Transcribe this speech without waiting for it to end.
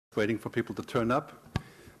Waiting for people to turn up.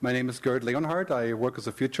 My name is Gerd Leonhard. I work as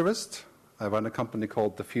a futurist. I run a company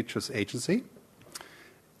called the Futurists Agency.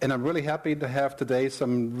 And I'm really happy to have today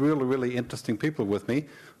some really interesting people with me.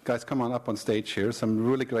 Guys, come on up on stage here. Some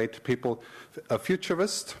really great people. A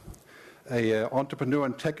futurist, an entrepreneur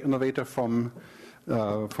and tech innovator from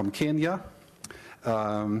Kenya,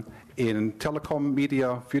 in telecom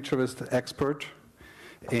media futurist expert,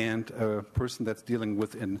 and a person that's dealing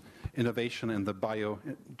with innovation in the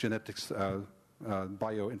biogenetics,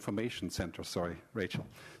 bioinformation center. Sorry, Rachel.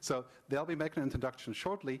 So they'll be making an introduction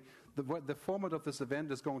shortly. The format of this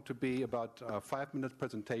event is going to be about 5-minute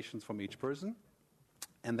presentations from each person.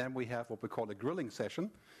 And then we have what we call a grilling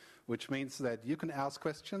session, which means that you can ask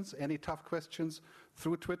questions, any tough questions,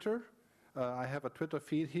 through Twitter. I have a Twitter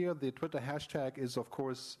feed here. The Twitter hashtag is, of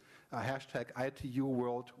course, hashtag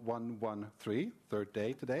ITUWorld113, third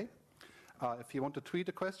day today. If you want to tweet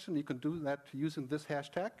a question, you can do that using this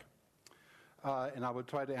hashtag. And I will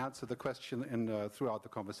try to answer the question throughout the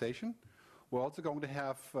conversation. We're also going to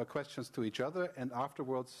have questions to each other. And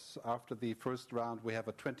afterwards, after the first round, we have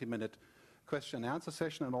a 20-minute question and answer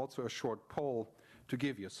session and also a short poll to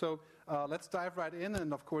give you. So let's dive right in.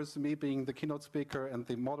 And of course, me being the keynote speaker and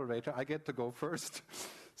the moderator, I get to go first.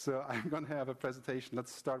 So I'm going to have a presentation.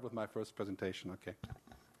 Let's start with my first presentation. Okay.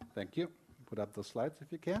 Thank you. Put up the slides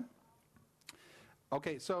if you can.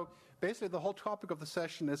 Okay, so basically the whole topic of the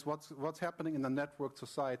session is what's happening in the network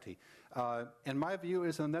society. And my view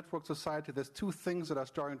is in a network society, there's two things that are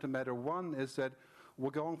starting to matter. One is that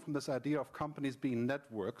we're going from this idea of companies being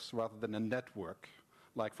networks rather than a network,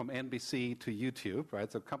 like from NBC to YouTube, right?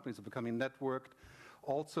 So companies are becoming networked.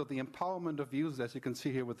 Also, the empowerment of users, as you can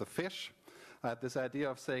see here with the fish, this idea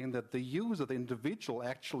of saying that the user, the individual,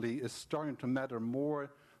 actually is starting to matter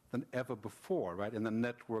more than ever before, right, in the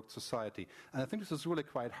networked society. And I think this is really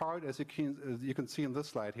quite hard, as you can see in this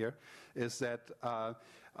slide here, is that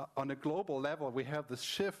on a global level, we have this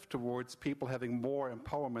shift towards people having more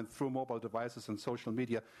empowerment through mobile devices and social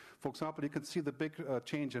media. For example, you can see the big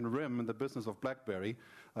change in RIM in the business of BlackBerry,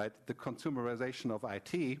 right? The consumerization of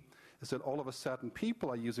IT is that all of a sudden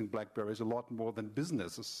people are using BlackBerries a lot more than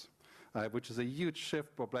businesses. Which is a huge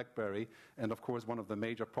shift for BlackBerry, and of course one of the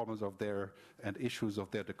major problems of and issues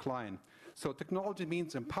of their decline. So technology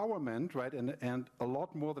means empowerment, right, and a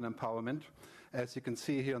lot more than empowerment, as you can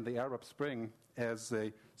see here in the Arab Spring, as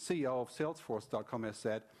the CEO of Salesforce.com has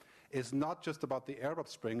said, is not just about the Arab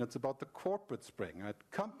Spring, it's about the corporate spring. Right?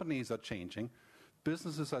 Companies are changing,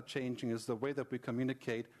 businesses are changing, is the way that we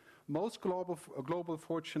communicate. Most global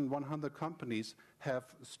Fortune 100 companies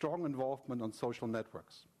have strong involvement on social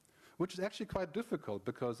networks, which is actually quite difficult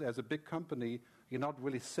because as a big company, you're not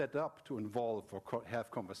really set up to involve or have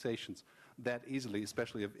conversations that easily,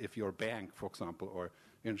 especially if you're a bank, for example, or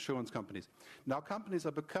insurance companies. Now companies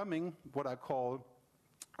are becoming what I call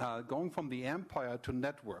going from the empire to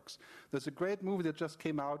networks. There's a great movie that just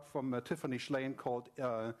came out from Tiffany Shlain called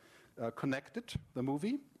Connected, the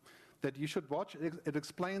movie, that you should watch. It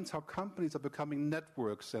explains how companies are becoming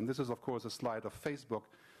networks, and this is, of course, a slide of Facebook.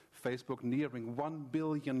 Facebook nearing 1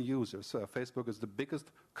 billion users. Facebook is the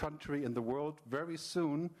biggest country in the world, very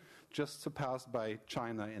soon, just surpassed by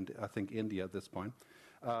China and I think India at this point.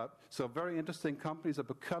 So very interesting. Companies are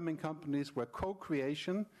becoming companies where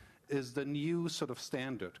co-creation is the new sort of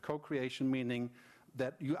standard. Co-creation meaning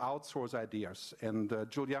that you outsource ideas. And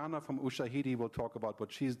Juliana from Ushahidi will talk about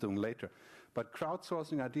what she's doing later. But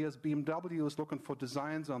crowdsourcing ideas, BMW is looking for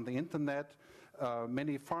designs on the internet.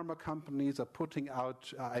 Many pharma companies are putting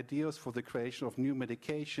out ideas for the creation of new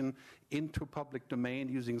medication into public domain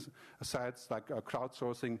using sites like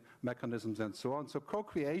crowdsourcing mechanisms and so on. So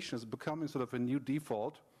co-creation is becoming sort of a new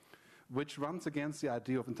default, which runs against the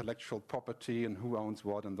idea of intellectual property and who owns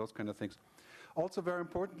what and those kind of things. Also, very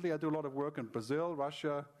importantly, I do a lot of work in Brazil,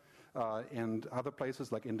 Russia, and other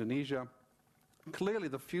places like Indonesia. Clearly,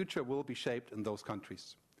 the future will be shaped in those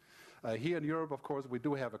countries. Here in Europe, of course, we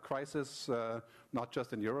do have a crisis, not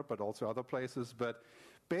just in Europe, but also other places. But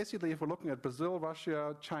basically, if we're looking at Brazil,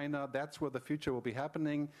 Russia, China, that's where the future will be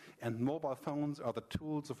happening. And mobile phones are the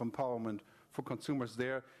tools of empowerment for consumers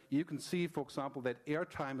there. You can see, for example, that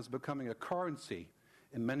airtime is becoming a currency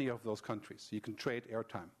in many of those countries. You can trade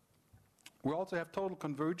airtime. We also have total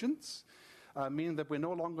convergence, meaning that we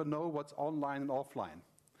no longer know what's online and offline.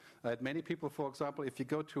 Many people, for example, if you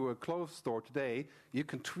go to a clothes store today, you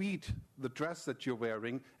can tweet the dress that you're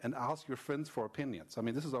wearing and ask your friends for opinions. I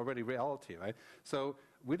mean, this is already reality, right? So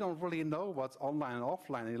we don't really know what's online and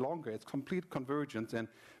offline any longer. It's complete convergence. And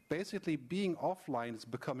basically, being offline is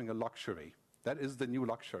becoming a luxury. That is the new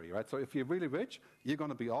luxury, right? So if you're really rich, you're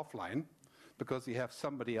going to be offline because you have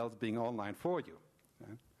somebody else being online for you.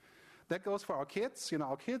 Right? That goes for our kids.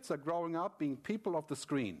 Our kids are growing up being people of the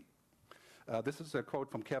screen. This is a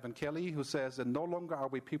quote from Kevin Kelly, who says that no longer are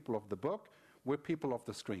we people of the book, we're people of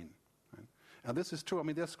the screen. Right? And this is true. I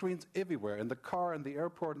mean, there's screens everywhere, in the car, in the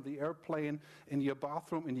airport, in the airplane, in your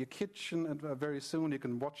bathroom, in your kitchen, and very soon you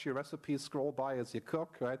can watch your recipes scroll by as you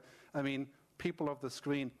cook, right? I mean, people of the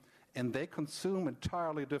screen. And they consume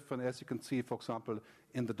entirely different, as you can see, for example,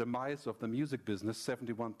 in the demise of the music business,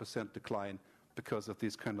 71% decline because of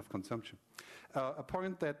this kind of consumption. A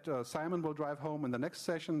point that Simon will drive home in the next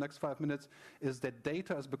session, next 5 minutes, is that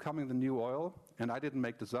data is becoming the new oil. And I didn't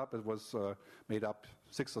make this up. It was made up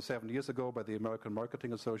 6 or 7 years ago by the American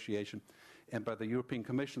Marketing Association and by the European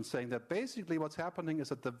Commission, saying that basically what's happening is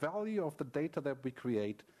that the value of the data that we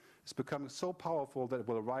create is becoming so powerful that it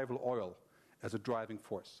will rival oil as a driving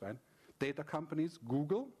force. Right? Data companies,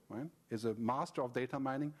 Google, right, is a master of data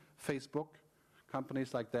mining, Facebook,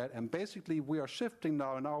 companies like that. And basically we are shifting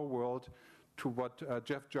now in our world to what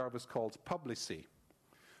Jeff Jarvis calls publicy.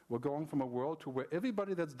 We're going from a world to where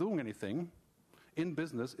everybody that's doing anything in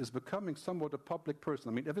business is becoming somewhat a public person.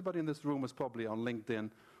 I mean, everybody in this room is probably on LinkedIn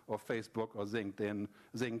or Facebook or Zing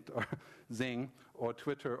or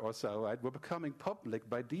Twitter or so, right? We're becoming public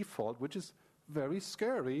by default, which is very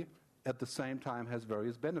scary, at the same time has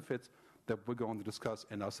various benefits that we're going to discuss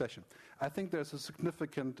in our session. I think there's a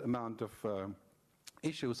significant amount of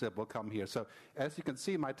issues that will come here. So as you can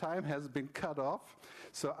see, my time has been cut off.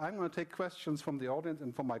 So I'm going to take questions from the audience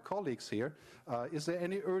and from my colleagues here. Is there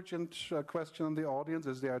any urgent question in the audience?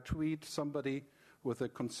 Is there a tweet, somebody with a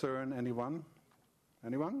concern? Anyone?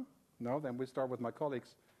 Anyone? No? Then we start with my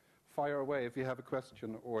colleagues. Fire away if you have a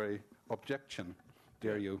question or an objection.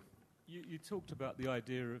 Dare you? You talked about the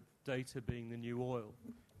idea of data being the new oil.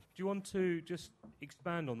 Do you want to just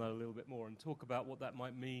expand on that a little bit more and talk about what that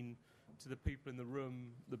might mean to the people in the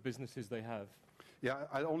room, the businesses they have? Yeah,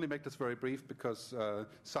 I'll only make this very brief because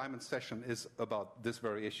Simon's session is about this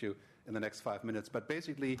very issue in the next 5 minutes. But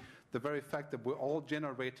basically, the very fact that we're all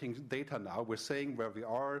generating data now, we're saying where we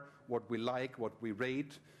are, what we like, what we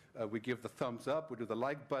rate, we give the thumbs up, we do the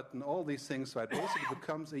like button, all these things, right? Basically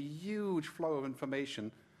becomes a huge flow of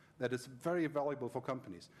information that is very valuable for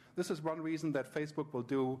companies. This is one reason that Facebook will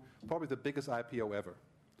do probably the biggest IPO ever,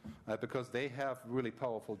 because they have really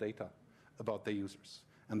powerful data about their users.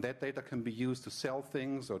 And that data can be used to sell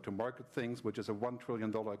things or to market things, which is a $1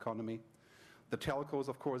 trillion economy. The telcos,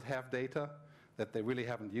 of course, have data that they really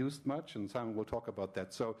haven't used much, and Simon will talk about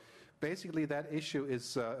that. So basically that issue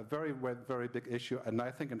is a very, very big issue, and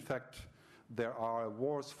I think, in fact, there are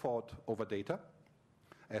wars fought over data.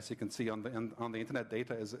 As you can see on the internet,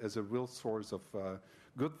 data is a real source of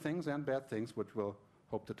good things and bad things, which we'll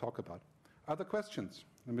hope to talk about. Other questions?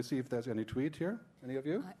 Let me see if there's any tweet here. Any of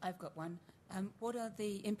you? I've got one. What are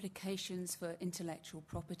the implications for intellectual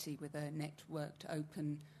property with a networked,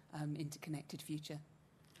 open, interconnected future?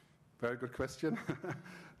 Very good question.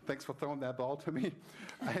 Thanks for throwing that ball to me.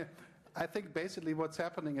 I think basically what's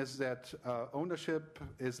happening is that ownership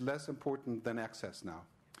is less important than access now.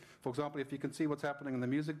 For example, if you can see what's happening in the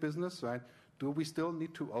music business, right? Do we still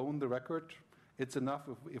need to own the record? It's enough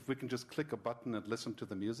if we can just click a button and listen to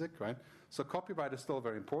the music, right? So copyright is still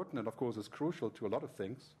very important, and of course is crucial to a lot of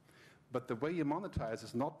things. But the way you monetize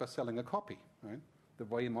is not by selling a copy, right? The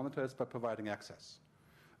way you monetize is by providing access.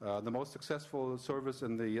 The most successful service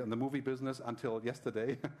in the movie business until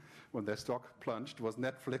yesterday, when their stock plunged, was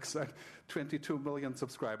Netflix. 22 million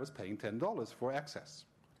subscribers paying $10 for access.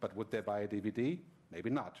 But would they buy a DVD? Maybe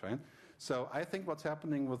not, right? So I think what's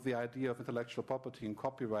happening with the idea of intellectual property and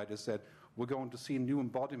copyright is that we're going to see new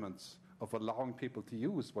embodiments of allowing people to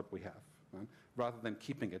use what we have, right? Rather than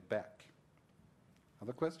keeping it back.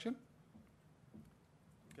 Other question?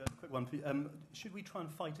 A quick one for you. Should we try and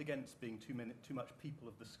fight against being too much people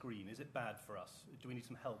of the screen? Is it bad for us? Do we need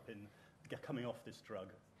some help in coming off this drug?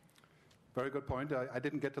 Very good point. I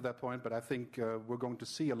didn't get to that point, but I think we're going to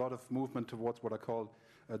see a lot of movement towards what I call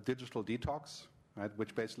digital detox, right?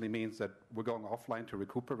 Which basically means that we're going offline to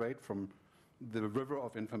recuperate from the river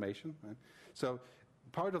of information. Right? So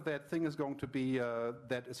part of that thing is going to be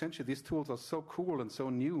that essentially these tools are so cool and so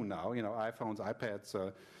new now, iPhones,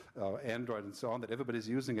 iPads, Android and so on, that everybody's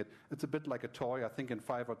using it. It's a bit like a toy. I think in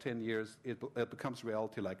 5 or 10 years it becomes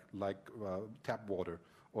reality like tap water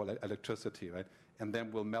or electricity, right? And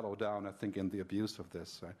then we'll mellow down, I think, in the abuse of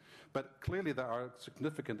this. Right? But clearly there are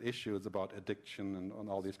significant issues about addiction and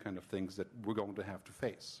all these kind of things that we're going to have to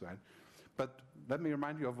face. Right? But let me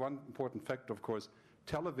remind you of one important fact, of course.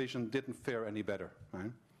 Television didn't fare any better.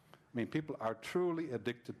 Right? I mean, people are truly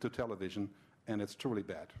addicted to television, and it's truly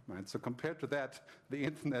bad. Right? So compared to that, the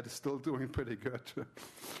internet is still doing pretty good.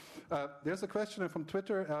 There's a question from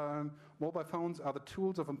Twitter. Mobile phones are the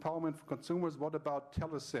tools of empowerment for consumers. What about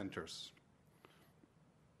telecenters?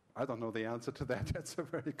 I don't know the answer to that. That's a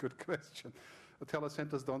very good question. The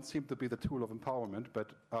telecenters don't seem to be the tool of empowerment,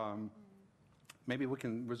 but maybe we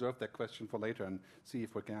can reserve that question for later and see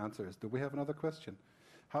if we can answer it. Do we have another question?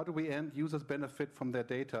 How do we end users benefit from their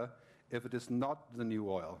data if it is not the new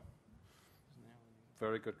oil?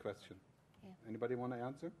 Very good question. Yeah. Anybody want to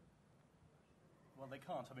answer? Well, they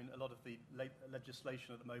can't. I mean, a lot of the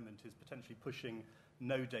legislation at the moment is potentially pushing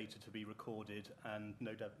no data to be recorded and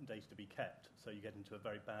no data to be kept. So you get into a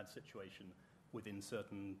very bad situation within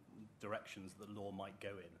certain directions that the law might go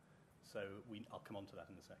in. So I'll come on to that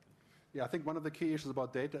in a second. Yeah, I think one of the key issues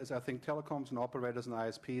about data is I think telecoms and operators and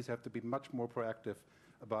ISPs have to be much more proactive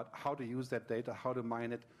about how to use that data, how to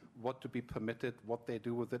mine it, what to be permitted, what they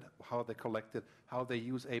do with it, how they collect it, how they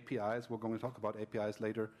use APIs. We're going to talk about APIs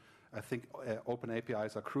later. I think open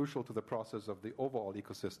APIs are crucial to the process of the overall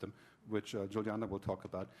ecosystem, which Juliana will talk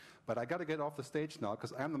about. But I got to get off the stage now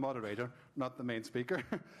because I'm the moderator, not the main speaker.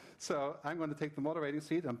 So I'm going to take the moderating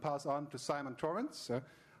seat and pass on to Simon Torrance.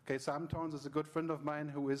 Okay, Simon Torrance is a good friend of mine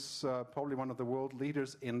who is probably one of the world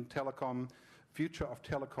leaders in telecom, future of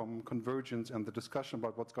telecom convergence and the discussion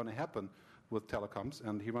about what's going to happen with telecoms.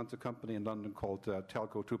 And he runs a company in London called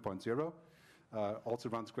Telco 2.0. Also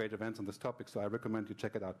runs great events on this topic, so I recommend you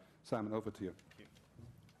check it out. Simon, over to you. Thank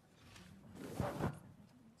you.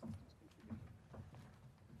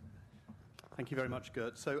 Thank you very much,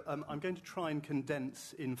 Gerd. So I'm going to try and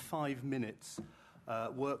condense in 5 minutes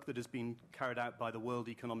work that has been carried out by the World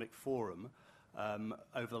Economic Forum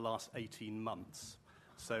over the last 18 months.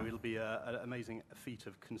 So it'll be an amazing feat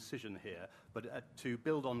of concision here. But to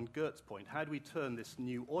build on Gerd's point, how do we turn this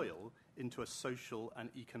new oil into a social and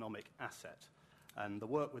economic asset? And the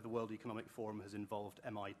work with the World Economic Forum has involved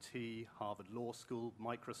MIT, Harvard Law School,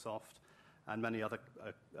 Microsoft, and many other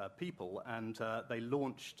people. And they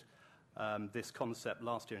launched this concept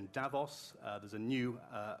last year in Davos. There's a new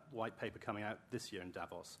white paper coming out this year in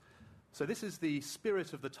Davos. So this is the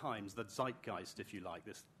spirit of the times, the zeitgeist, if you like.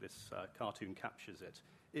 This cartoon captures it.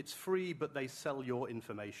 It's free, but they sell your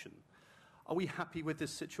information. Are we happy with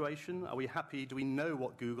this situation? Are we happy? Do we know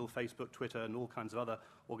what Google, Facebook, Twitter, and all kinds of other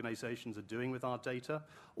organizations are doing with our data?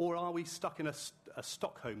 Or are we stuck in a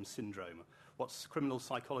Stockholm syndrome, what criminal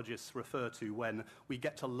psychologists refer to when we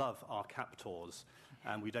get to love our captors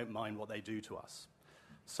and we don't mind what they do to us?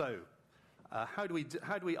 So, how do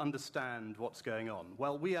we understand what's going on?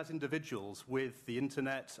 Well, we as individuals with the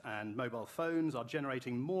internet and mobile phones are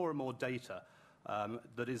generating more and more data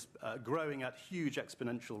that is growing at huge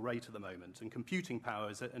exponential rate at the moment, and computing power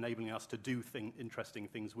is enabling us to do interesting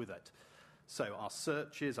things with it. So our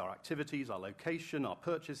searches, our activities, our location, our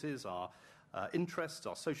purchases, our interests,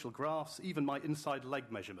 our social graphs, even my inside leg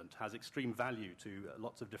measurement has extreme value to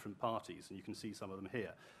lots of different parties, and you can see some of them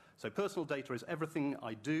here. So personal data is everything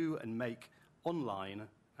I do and make online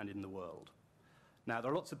and in the world. Now,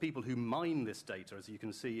 there are lots of people who mine this data, as you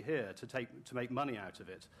can see here, to make money out of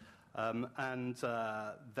it.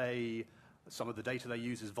 Some of the data they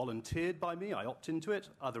use is volunteered by me. I opt into it.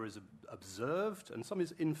 Other is observed, and some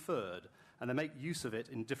is inferred. And they make use of it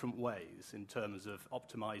in different ways in terms of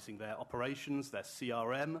optimizing their operations, their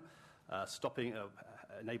CRM,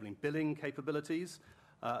 enabling billing capabilities.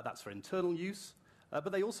 That's for internal use.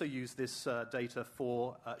 But they also use this data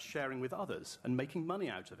for sharing with others and making money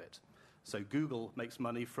out of it. So Google makes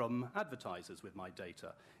money from advertisers with my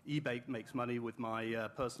data. eBay makes money with my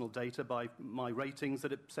personal data by my ratings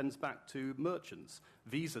that it sends back to merchants.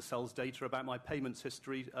 Visa sells data about my payments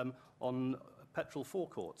history on petrol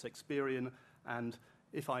forecourts, Experian, and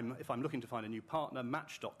if I'm looking to find a new partner,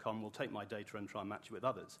 Match.com will take my data and try and match it with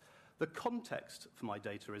others. The context for my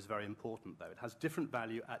data is very important, though. It has different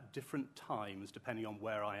value at different times depending on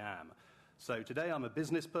where I am. So today I'm a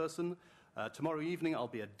business person. Tomorrow evening I'll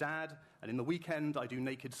be a dad, and in the weekend I do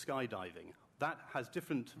naked skydiving. That has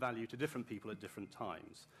different value to different people at different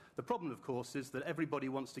times. The problem, of course, is that everybody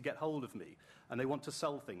wants to get hold of me, and they want to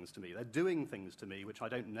sell things to me. They're doing things to me which I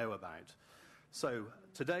don't know about. So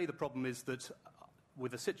today the problem is that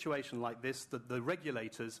with a situation like this, that the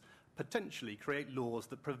regulators potentially create laws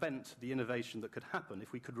that prevent the innovation that could happen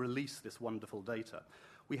if we could release this wonderful data.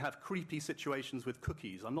 We have creepy situations with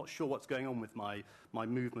cookies. I'm not sure what's going on with my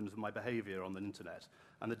movement and my behavior on the internet,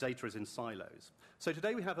 and the data is in silos. So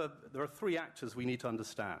today there are three actors we need to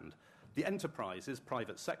understand. The enterprise is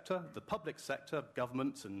private sector, the public sector,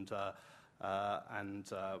 governments and the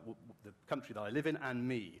country that I live in, and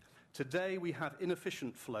me. Today we have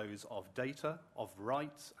inefficient flows of data, of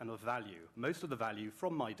rights, and of value. Most of the value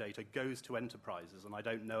from my data goes to enterprises, and I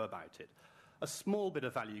don't know about it. A small bit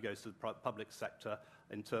of value goes to the public sector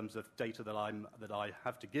in terms of data that I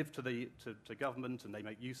have to give to government, and they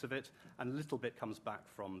make use of it, and a little bit comes back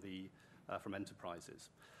from enterprises.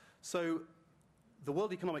 So the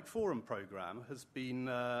World Economic Forum program has been,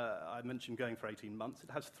 I mentioned, going for 18 months.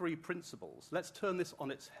 It has 3 principles. Let's turn this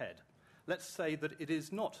on its head. Let's say that it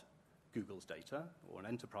is not Google's data or an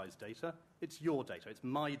enterprise data. It's your data. It's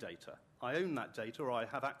my data. I own that data, or I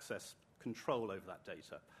have access, control over that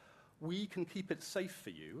data. We can keep it safe for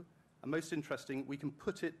you, and most interesting, we can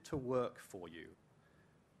put it to work for you.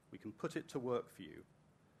 We can put it to work for you.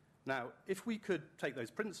 Now, if we could take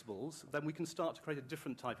those principles, then we can start to create a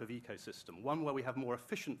different type of ecosystem, one where we have more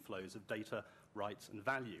efficient flows of data, rights, and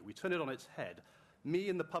value. We turn it on its head. Me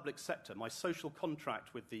in the public sector, my social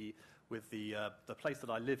contract with the place that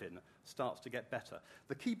I live in starts to get better.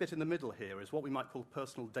 The key bit in the middle here is what we might call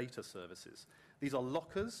personal data services. These are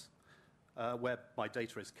lockers where my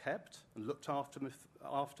data is kept and looked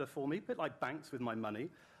after for me, a bit like banks with my money.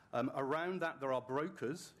 Around that, there are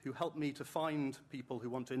brokers who help me to find people who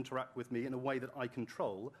want to interact with me in a way that I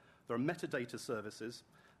control. There are metadata services,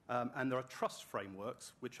 and there are trust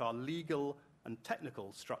frameworks, which are legal and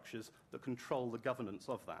technical structures that control the governance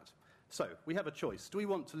of that. So we have a choice. Do we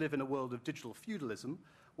want to live in a world of digital feudalism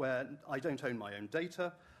where I don't own my own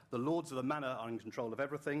data, the lords of the manor are in control of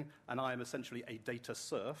everything, and I am essentially a data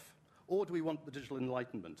serf? Or do we want the digital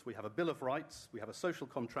enlightenment? We have a Bill of Rights, we have a social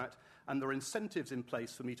contract, and there are incentives in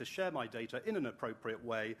place for me to share my data in an appropriate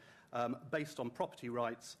way based on property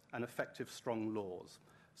rights and effective, strong laws.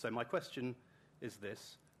 So my question is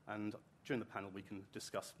this, and during the panel we can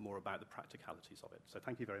discuss more about the practicalities of it. So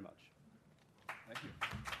thank you very much. Thank you.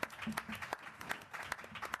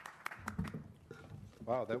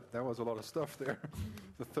 Wow, that was a lot of stuff there.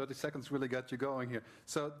 The 30 seconds really got you going here.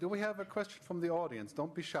 So do we have a question from the audience?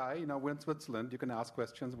 Don't be shy. You know, we're in Switzerland. You can ask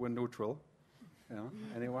questions. We're neutral. Yeah.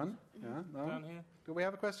 Anyone? Yeah? No? Down here. Do we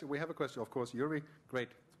have a question? We have a question. Of course, Yuri. Great.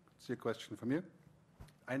 See a question from you.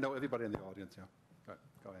 I know everybody in the audience. Yeah.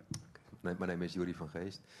 Go ahead. Okay. My name is Yuri van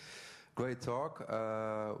Geest. Great talk.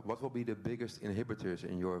 What will be the biggest inhibitors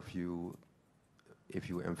in your view if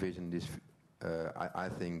you envision this, I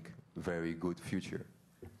think, very good future?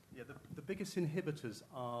 Yeah, the biggest inhibitors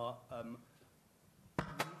are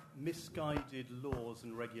misguided laws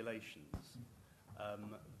and regulations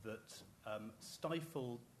that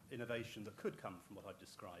stifle innovation that could come from what I've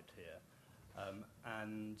described here,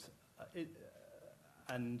 and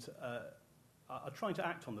are trying to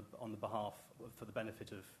act on the behalf for the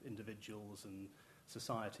benefit of individuals and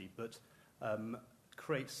society, but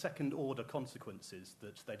create second-order consequences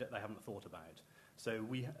that they haven't thought about. So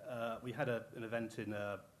we had an event in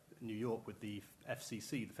New York with the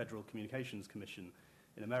FCC, the Federal Communications Commission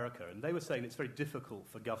in America, and they were saying it's very difficult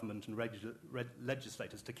for government and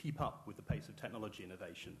legislators to keep up with the pace of technology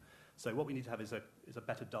innovation. So what we need to have is a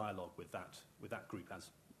better dialogue with that group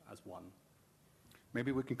as one.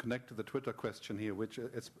 Maybe we can connect to the Twitter question here, which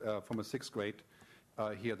is from a 6th grade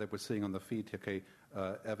here that we're seeing on the feed. Okay,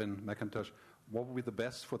 Evan McIntosh, what would be the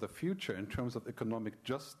best for the future in terms of economic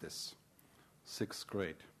justice? 6th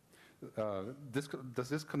grade. Does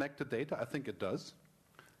this connect to data? I think it does.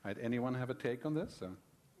 Right, anyone have a take on this?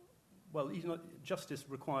 Well, justice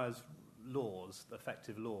requires laws,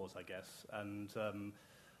 effective laws, I guess, and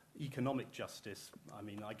economic justice, I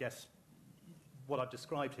mean, I guess what I've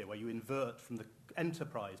described here, where you invert from the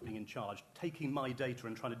enterprise being in charge, taking my data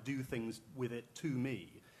and trying to do things with it to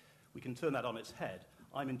me, we can turn that on its head.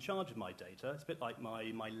 I'm in charge of my data. It's a bit like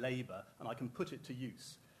my labour, and I can put it to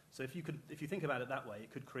use. So if you think about it that way,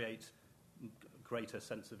 it could create a greater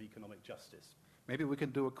sense of economic justice. Maybe we can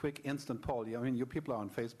do a quick instant poll. I mean, you people are on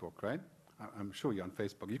Facebook, right? I'm sure you're on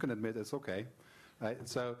Facebook. You can admit it's okay. Right?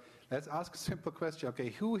 So let's ask a simple question. Okay,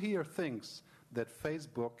 who here thinks that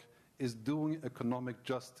Facebook is doing economic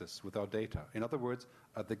justice with our data? In other words,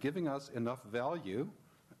 are they giving us enough value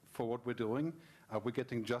for what we're doing? Are we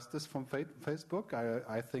getting justice from Facebook?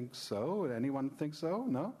 I think so. Anyone think so?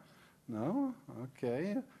 No? No?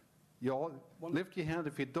 Okay. You all lift your hand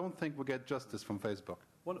if you don't think we get justice from Facebook.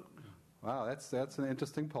 Wow, that's an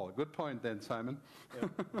interesting poll. Good point then, Simon. Yeah.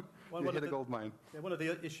 You hit a gold mine. Yeah, one of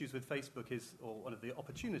the issues with Facebook or one of the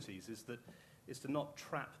opportunities is to not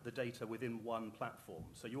trap the data within one platform.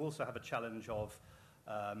 So you also have a challenge of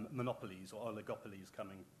monopolies or oligopolies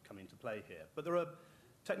coming into play here. But there are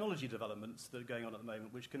technology developments that are going on at the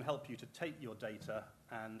moment which can help you to take your data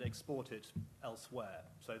and export it elsewhere.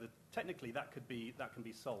 So technically that can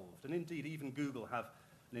be solved. And indeed, even Google have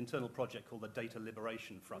an internal project called the Data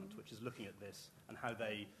Liberation Front, which is looking at this and how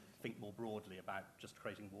they think more broadly about just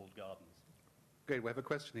creating walled gardens. Great, we have a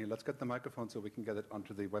question here. Let's get the microphone so we can get it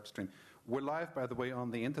onto the web stream. We're live, by the way, on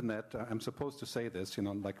the internet. I'm supposed to say this,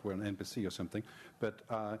 like we're on NBC or something, but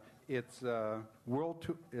it's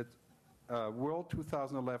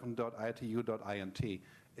world2011.itu.int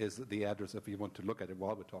is the address if you want to look at it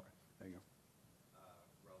while we're talking. There you go.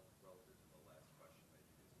 Relative to the last question that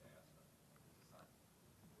you just asked.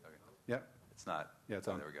 Okay. Yeah. It's not. Yeah, it's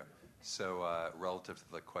on. There we go. So relative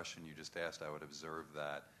to the question you just asked, I would observe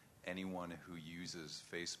that anyone who uses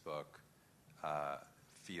Facebook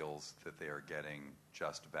feels that they are getting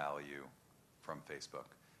just value from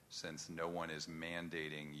Facebook. Since no one is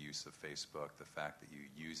mandating use of Facebook, the fact that you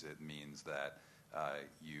use it means that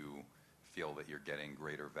you feel that you're getting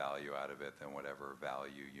greater value out of it than whatever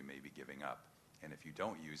value you may be giving up. And if you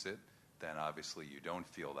don't use it, then obviously you don't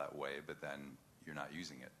feel that way, but then you're not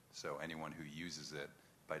using it. So anyone who uses it,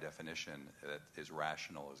 by definition, that is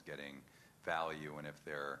rational is getting value, and if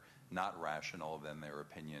they're not rational, then their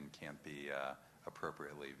opinion can't be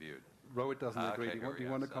appropriately viewed. Rohit doesn't agree. Okay, Do you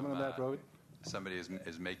want to comment on that, Rohit? Somebody is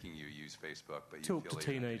making you use Facebook, but you Talk feel to that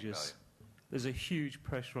you're not getting teenagers. value. There's a huge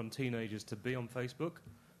pressure on teenagers to be on Facebook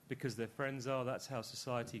because their friends are. That's how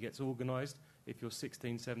society gets organised. If you're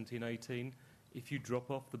 16, 17, 18, if you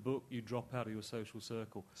drop off the book, you drop out of your social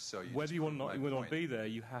circle. So Whether you want proved to my not point. be there,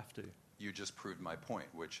 you have to. You just proved my point,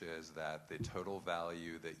 which is that the total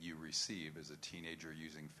value that you receive as a teenager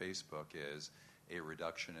using Facebook is a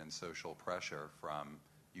reduction in social pressure from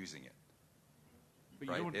using it. But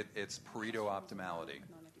Right? It's Pareto optimality.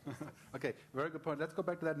 Okay, very good point. Let's go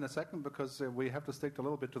back to that in a second because we have to stick a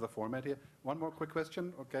little bit to the format here. One more quick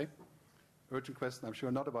question, okay? Urgent question, I'm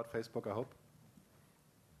sure not about Facebook, I hope.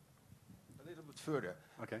 A little bit further.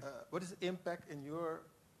 Okay. What is the impact in your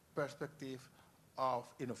perspective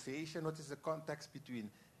of innovation? What is the context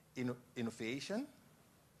between innovation,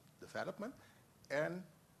 development, and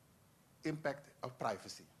impact of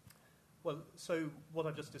privacy? Well, so what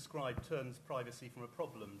I've just described turns privacy from a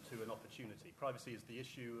problem to an opportunity. Privacy is the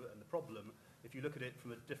issue and the problem. If you look at it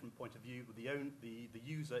from a different point of view, the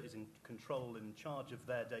user is in control and in charge of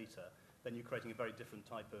their data, then you're creating a very different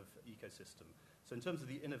type of ecosystem. So in terms of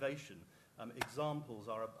the innovation, examples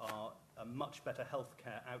are much better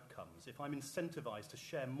healthcare outcomes. If I'm incentivized to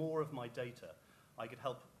share more of my data, I could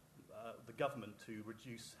help the government to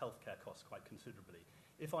reduce healthcare costs quite considerably.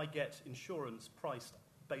 If I get insurance priced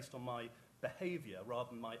based on my behavior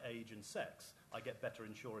rather than my age and sex, I get better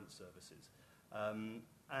insurance services.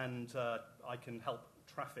 And I can help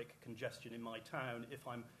traffic congestion in my town if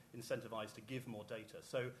I'm incentivized to give more data.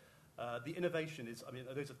 So the innovation is,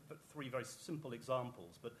 those are three very simple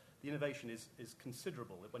examples, but the innovation is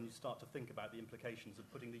considerable when you start to think about the implications of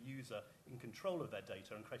putting the user in control of their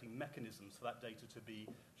data and creating mechanisms for that data to be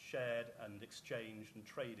shared and exchanged and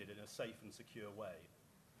traded in a safe and secure way.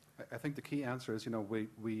 I think the key answer is,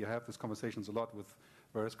 we have these conversations a lot with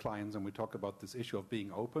various clients, and we talk about this issue of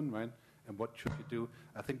being open, right? And what should you do?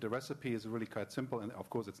 I think the recipe is really quite simple, and of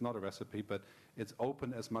course it's not a recipe, but it's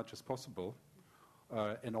open as much as possible.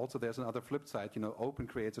 And also there's another flip side, open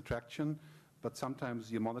creates attraction, but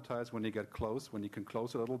sometimes you monetize when you get close, when you can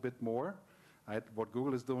close a little bit more. Right? What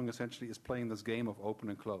Google is doing essentially is playing this game of open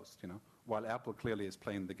and closed, while Apple clearly is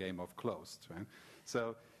playing the game of closed, right?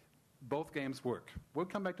 So both games work. We'll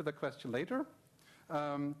come back to the question later.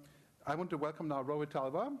 I want to welcome now Rohit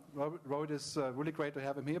Talwar. Rohit is really great to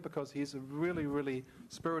have him here because he's a really, really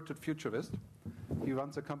spirited futurist. He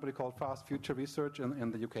runs a company called Fast Future Research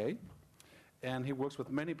in the UK. And he works with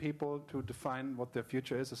many people to define what their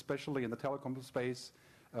future is, especially in the telecom space,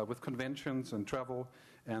 with conventions and travel.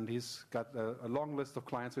 And he's got a long list of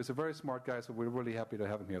clients. So he's a very smart guy, so we're really happy to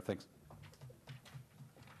have him here. Thanks.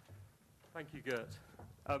 Thank you, Gerd.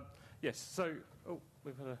 Yes, so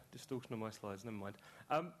we've had a distortion on my slides, never mind.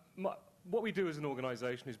 What we do as an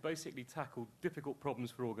organisation is basically tackle difficult problems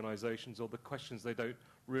for organisations or the questions they don't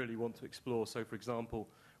really want to explore. So, for example,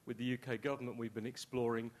 with the UK government, we've been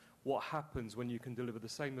exploring what happens when you can deliver the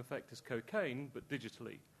same effect as cocaine, but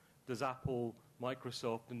digitally. Does Apple,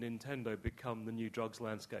 Microsoft, and Nintendo become the new drugs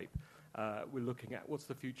landscape? We're looking at what's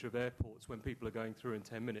the future of airports when people are going through in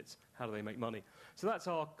 10 minutes. How do they make money? So that's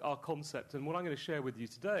our concept. And what I'm going to share with you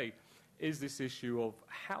today is this issue of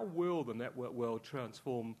how will the network world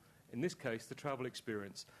transform, in this case, the travel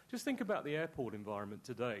experience. Just think about the airport environment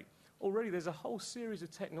today. Already there's a whole series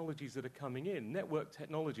of technologies that are coming in, network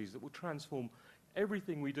technologies that will transform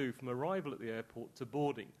everything we do from arrival at the airport to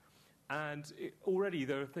boarding. And already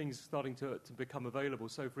there are things starting to become available.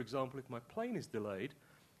 So, for example, if my plane is delayed,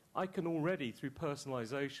 I can already, through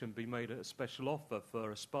personalisation, be made a special offer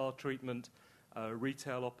for a spa treatment, a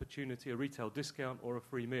retail opportunity, a retail discount, or a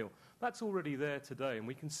free meal. That's already there today, and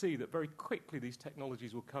we can see that very quickly these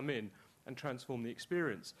technologies will come in and transform the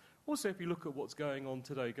experience. Also, if you look at what's going on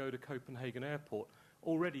today, go to Copenhagen Airport,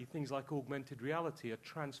 already things like augmented reality are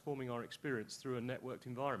transforming our experience through a networked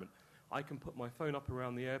environment. I can put my phone up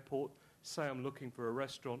around the airport, say I'm looking for a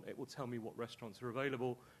restaurant, it will tell me what restaurants are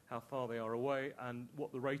available, how far they are away, and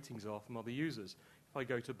what the ratings are from other users. If I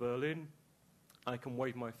go to Berlin, I can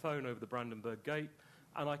wave my phone over the Brandenburg Gate,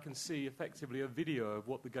 and I can see effectively a video of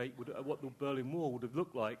what the Berlin Wall would have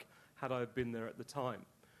looked like had I been there at the time.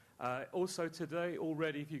 Also today,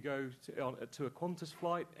 already, if you go to a Qantas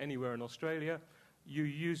flight anywhere in Australia, you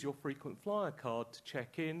use your frequent flyer card to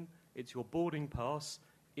check in. It's your boarding pass.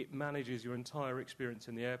 It manages your entire experience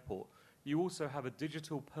in the airport. You also have a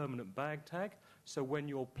digital permanent bag tag, so when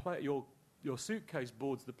your suitcase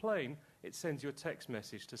boards the plane, it sends you a text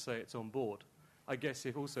message to say it's on board. I guess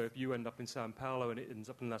if you end up in Sao Paulo and it ends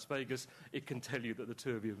up in Las Vegas, it can tell you that the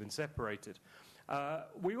two of you have been separated.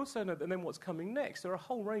 We also know that then what's coming next, there are a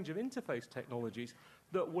whole range of interface technologies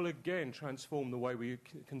that will again transform the way we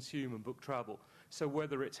consume and book travel. So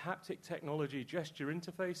whether it's haptic technology, gesture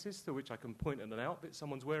interfaces, to which I can point at an outfit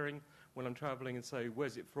someone's wearing when I'm traveling and say,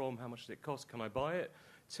 where's it from, how much does it cost, can I buy it,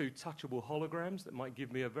 to touchable holograms that might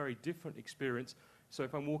give me a very different experience. So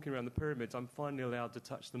if I'm walking around the pyramids, I'm finally allowed to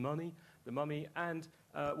touch the mummy, and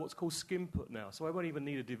what's called skin put now. So I won't even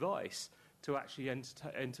need a device to actually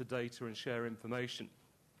enter data and share information.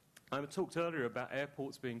 I talked earlier about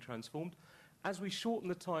airports being transformed. As we shorten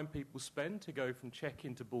the time people spend to go from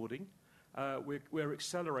check-in to boarding, we're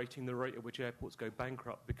accelerating the rate at which airports go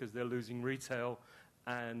bankrupt because they're losing retail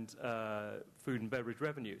and food and beverage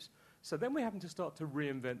revenues. So then we're having to start to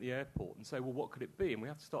reinvent the airport and say, well, what could it be? And we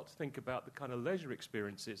have to start to think about the kind of leisure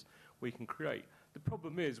experiences we can create. The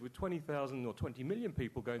problem is, with 20,000 or 20 million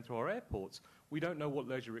people going through our airports, we don't know what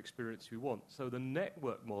leisure experience we want. So the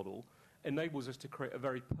network model enables us to create a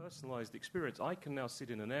very personalized experience. I can now sit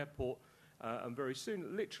in an airport and very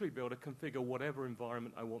soon literally be able to configure whatever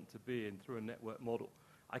environment I want to be in through a network model.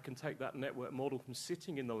 I can take that network model from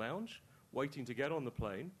sitting in the lounge, waiting to get on the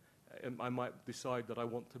plane. I might decide that I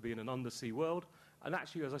want to be in an undersea world, and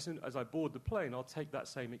actually as I board the plane, I'll take that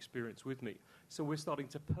same experience with me. So we're starting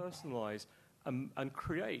to personalize and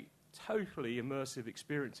create totally immersive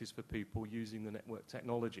experiences for people using the network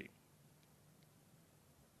technology.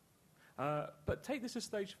 But take this a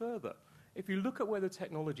stage further. If you look at where the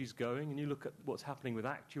technology is going and you look at what's happening with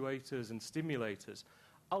actuators and stimulators,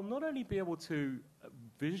 I'll not only be able to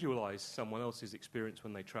visualize someone else's experience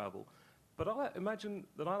when they travel, but I imagine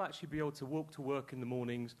that I'll actually be able to walk to work in the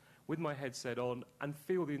mornings with my headset on and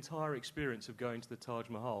feel the entire experience of going to the Taj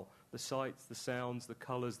Mahal, the sights, the sounds, the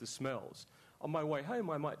colours, the smells. On my way home,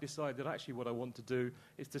 I might decide that actually what I want to do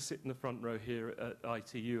is to sit in the front row here at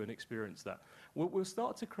ITU and experience that. We'll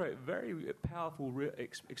start to create very powerful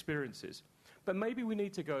experiences. But maybe we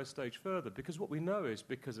need to go a stage further, because what we know is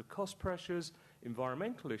because of cost pressures,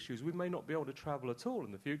 environmental issues, we may not be able to travel at all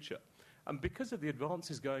in the future. And because of the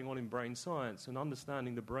advances going on in brain science and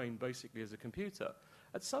understanding the brain basically as a computer,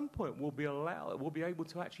 at some point we'll be able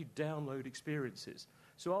to actually download experiences.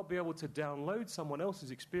 So I'll be able to download someone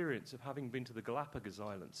else's experience of having been to the Galapagos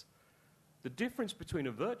Islands. The difference between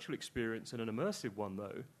a virtual experience and an immersive one,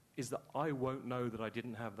 though, is that I won't know that I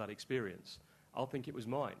didn't have that experience. I'll think it was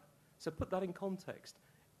mine. So put that in context.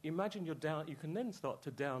 Imagine you can then start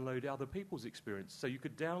to download other people's experience. So you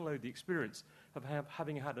could download the experience of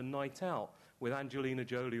having had a night out with Angelina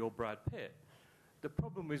Jolie or Brad Pitt. The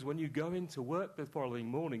problem is when you go into work the following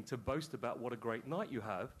morning to boast about what a great night you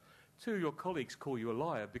have, two of your colleagues call you a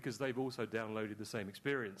liar because they've also downloaded the same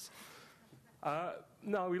experience.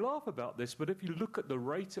 Now, we laugh about this, but if you look at the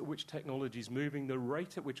rate at which technology is moving, the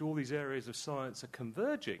rate at which all these areas of science are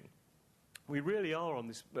converging, we really are on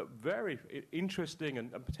this very interesting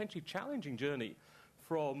and potentially challenging journey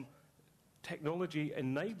from technology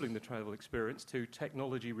enabling the travel experience to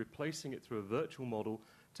technology replacing it through a virtual model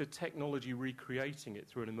to technology recreating it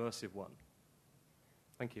through an immersive one.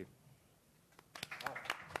 Thank you.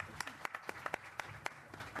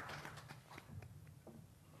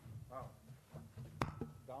 Wow.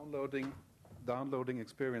 Downloading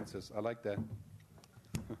experiences. I like that.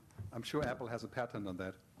 I'm sure Apple has a patent on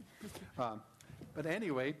that. But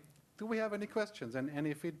anyway, do we have any questions and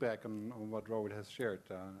any feedback on what Rohit has shared?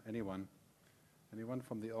 Anyone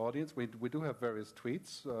from the audience? We do have various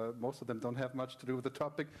tweets. Most of them don't have much to do with the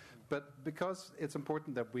topic, but because it's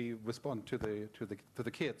important that we respond to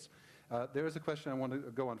the kids, there is a question I want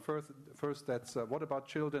to go on first. That's what about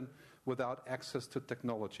children without access to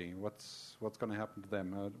technology? What's going to happen to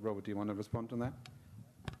them? Rohit, do you want to respond to that?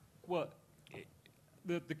 Well,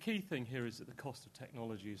 the key thing here is that the cost of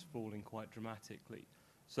technology is falling quite dramatically.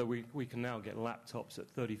 So we can now get laptops at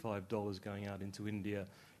 $35 going out into India.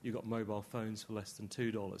 You've got mobile phones for less than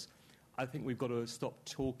 $2. I think we've got to stop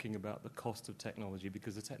talking about the cost of technology,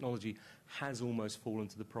 because the technology has almost fallen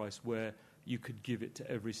to the price where you could give it to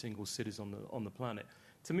every single citizen on the planet.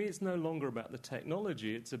 To me, it's no longer about the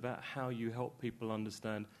technology. It's about how you help people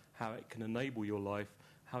understand how it can enable your life,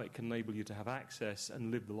 how it can enable you to have access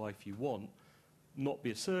and live the life you want, not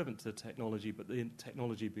be a servant to the technology, but the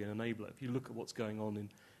technology be an enabler. If you look at what's going on in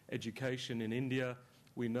education in India,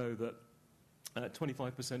 we know that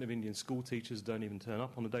 25% of Indian school teachers don't even turn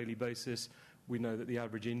up on a daily basis. We know that the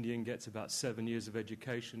average Indian gets about 7 years of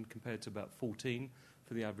education compared to about 14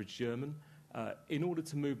 for the average German. In order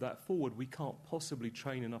to move that forward, we can't possibly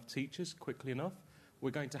train enough teachers quickly enough.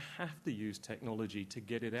 We're going to have to use technology to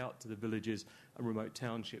get it out to the villages and remote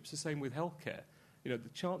townships. The same with healthcare. You know, the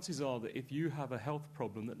chances are that if you have a health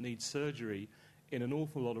problem that needs surgery in an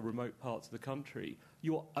awful lot of remote parts of the country,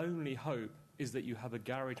 your only hope is that you have a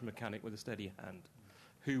garage mechanic with a steady hand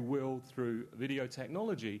who will, through video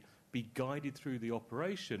technology, be guided through the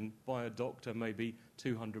operation by a doctor maybe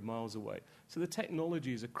 200 miles away. So the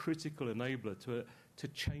technology is a critical enabler to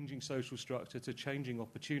changing social structure, to changing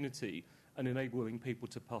opportunity, and enabling people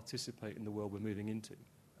to participate in the world we're moving into.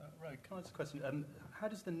 Rohit, can I ask a question? How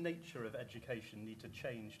does the nature of education need to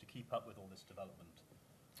change to keep up with all this development?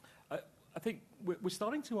 I think we're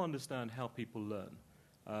starting to understand how people learn.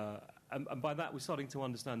 And by that, we're starting to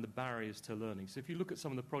understand the barriers to learning. So if you look at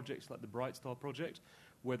some of the projects like the Bright Star project,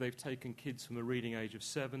 where they've taken kids from a reading age of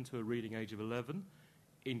 7 to a reading age of 11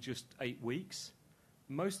 in just 8 weeks,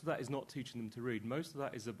 most of that is not teaching them to read. Most of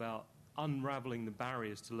that is about unraveling the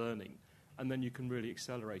barriers to learning, and then you can really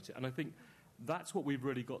accelerate it. And I think that's what we've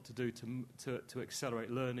really got to do to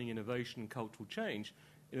accelerate learning, innovation, and cultural change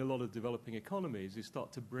in a lot of developing economies, is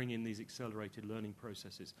start to bring in these accelerated learning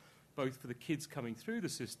processes, both for the kids coming through the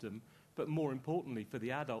system, but more importantly for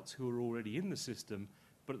the adults who are already in the system,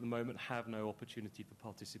 but at the moment have no opportunity for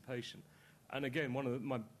participation. And again,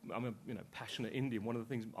 I'm a passionate Indian. One of the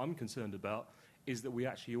things I'm concerned about is that we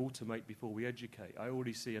actually automate before we educate. I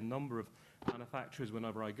already see a number of manufacturers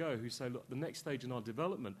whenever I go who say, look, the next stage in our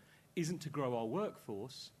development isn't to grow our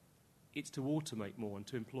workforce, it's to automate more and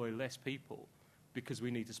to employ less people, because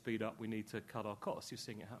we need to speed up, we need to cut our costs. You're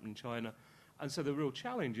seeing it happen in China. And so the real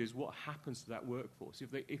challenge is what happens to that workforce.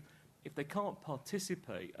 If they can't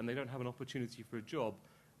participate and they don't have an opportunity for a job,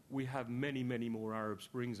 we have many, many more Arab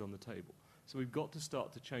Springs on the table. So we've got to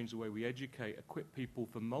start to change the way we educate, equip people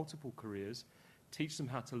for multiple careers, teach them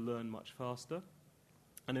how to learn much faster,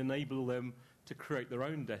 and enable them to create their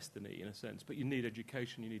own destiny, in a sense. But you need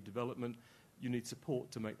education, you need development, you need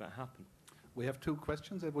support to make that happen. We have 2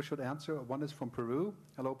 questions that we should answer. One is from Peru.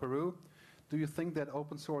 Hello, Peru. Do you think that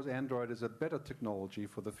open source Android is a better technology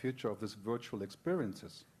for the future of these virtual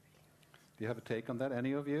experiences? Do you have a take on that,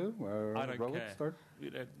 any of you? I don't Rohit, care. start?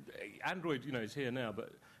 Android, is here now,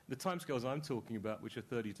 but the timescales I'm talking about, which are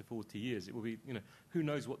 30 to 40 years, it will be, who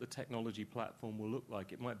knows what the technology platform will look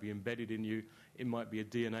like. It might be embedded in you. It might be a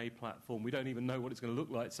DNA platform. We don't even know what it's going to look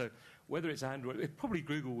like. So whether it's Android, probably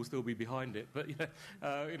Google will still be behind it. But,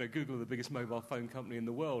 Google are the biggest mobile phone company in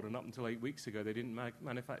the world, and up until 8 weeks ago, they didn't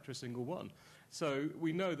manufacture a single one. So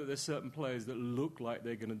we know that there's certain players that look like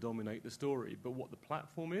they're going to dominate the story. But what the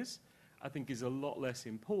platform is, I think, is a lot less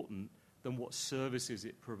important than what services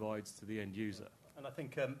it provides to the end user. And I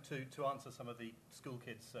think to answer some of the school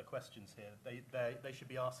kids' questions here, they should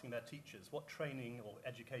be asking their teachers, what training or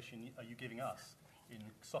education are you giving us in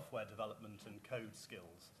software development and code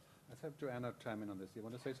skills? Let's have Juliana chime in on this. You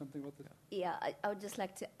want to say something about this? Yeah, I would just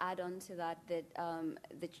like to add on to that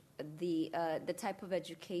the type of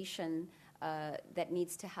education that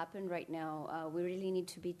needs to happen right now, we really need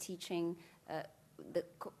to be teaching the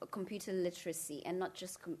computer literacy, and not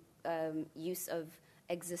just use of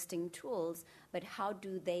existing tools, but how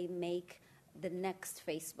do they make the next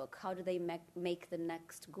Facebook? How do they make the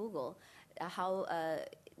next Google? How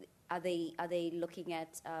are they looking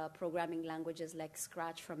at programming languages like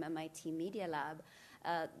Scratch from MIT Media Lab?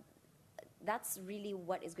 That's really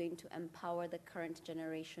what is going to empower the current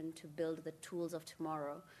generation to build the tools of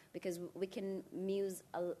tomorrow, because we can muse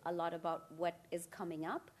a lot about what is coming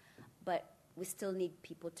up, but we still need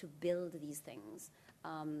people to build these things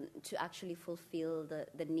to actually fulfill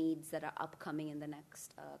the needs that are upcoming in the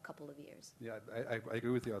next couple of years. Yeah, I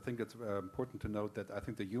agree with you. I think it's important to note that I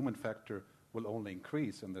think the human factor will only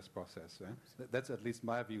increase in this process. That's at least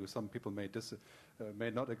my view. Some people may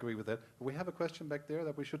not agree with that. We have a question back there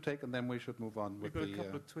that we should take, and then we should move on with We've got a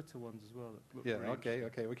couple of Twitter ones as well. Yeah,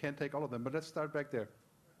 okay. We can't take all of them, but let's start back there.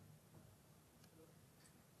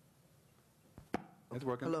 It's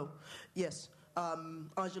working. Hello. Yes.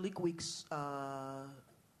 Angelique Weeks,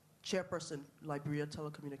 Chairperson, Liberia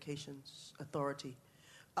Telecommunications Authority.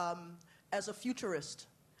 As a futurist,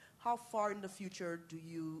 how far in the future do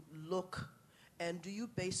you look, and do you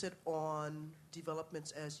base it on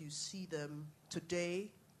developments as you see them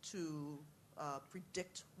today to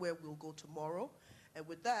predict where we'll go tomorrow? And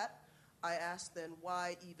with that, I ask then,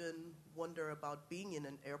 why even wonder about being in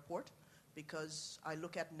an airport? Because I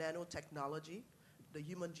look at nanotechnology, the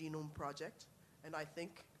Human Genome Project, and I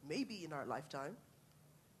think maybe in our lifetime,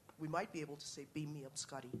 we might be able to say, beam me up,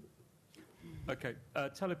 Scotty. Okay,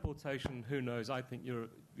 teleportation, who knows? I think you're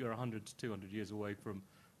 100 to 200 years away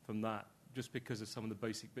from that, just because of some of the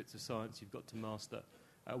basic bits of science you've got to master.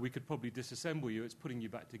 We could probably disassemble you. It's putting you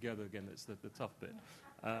back together again that's the tough bit.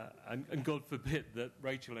 And God forbid that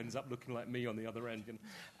Rachel ends up looking like me on the other end.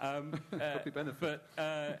 Could be benefit.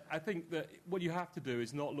 But I think that what you have to do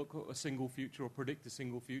is not look at a single future or predict a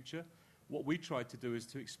single future. What we try to do is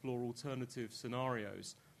to explore alternative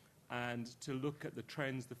scenarios and to look at the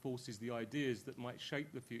trends, the forces, the ideas that might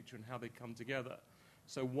shape the future and how they come together.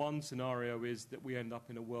 So one scenario is that we end up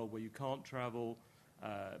in a world where you can't travel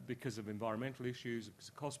because of environmental issues, because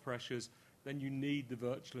of cost pressures. Then you need the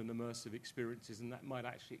virtual and immersive experiences, and that might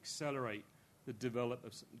actually accelerate the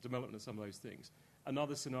development of some of those things.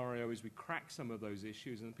 Another scenario is we crack some of those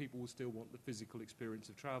issues and people will still want the physical experience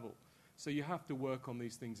of travel. So you have to work on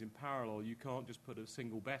these things in parallel. You can't just put a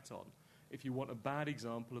single bet on. If you want a bad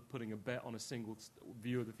example of putting a bet on a single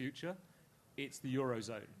view of the future, it's the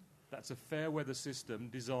Eurozone. That's a fair weather system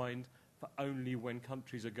designed for only when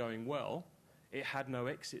countries are going well. It had no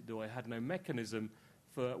exit door. It had no mechanism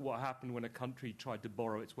for what happened when a country tried to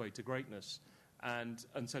borrow its way to greatness. And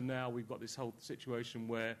so now we've got this whole situation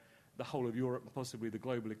where the whole of Europe and possibly the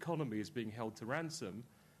global economy is being held to ransom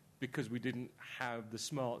because we didn't have the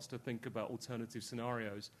smarts to think about alternative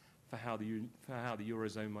scenarios for how the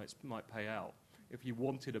Eurozone might pay out. If you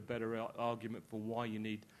wanted a better argument for why you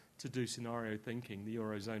need to do scenario thinking, the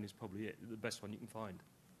Eurozone is probably the best one you can find.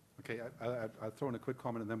 Okay, I'll throw in a quick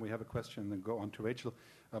comment and then we have a question and then go on to Rachel.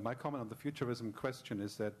 My comment on the futurism question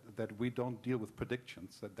is that we don't deal with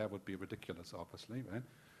predictions. That would be ridiculous, obviously, right?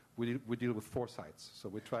 We deal with foresights. So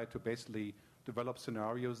we try to basically develop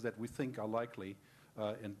scenarios that we think are likely,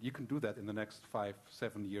 and you can do that in the next 5-7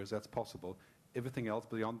 years. That's possible. Everything else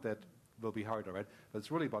beyond that will be harder, right? But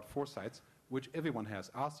it's really about foresights, which everyone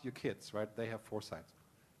has. Ask your kids, right? They have foresights.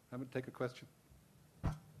 I'm going to take a question.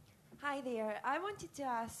 Hi there. I wanted to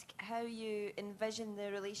ask how you envision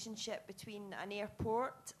the relationship between an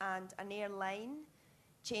airport and an airline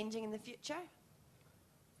changing in the future.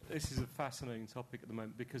 This is a fascinating topic at the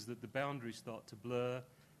moment because the boundaries start to blur,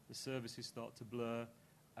 the services start to blur.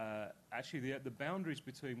 Actually, the boundaries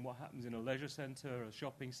between what happens in a leisure centre, a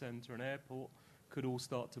shopping centre, an airport could all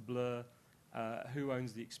start to blur. Who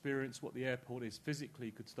owns the experience, what the airport is physically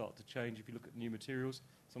could start to change if you look at new materials,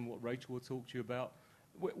 some of what Rachel will talk to you about.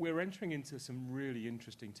 We're entering into some really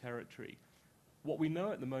interesting territory. What we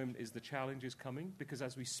know at the moment is the challenge is coming because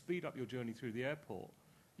as we speed up your journey through the airport,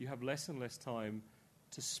 you have less and less time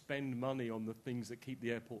to spend money on the things that keep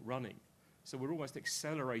the airport running. So we're almost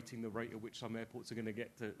accelerating the rate at which some airports are going to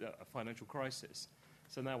get to a financial crisis.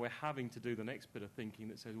 So now we're having to do the next bit of thinking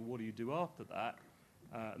that says, well, what do you do after that?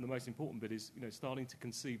 And the most important bit is starting to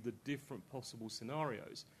conceive the different possible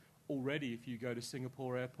scenarios. Already, if you go to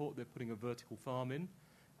Singapore Airport, they're putting a vertical farm in.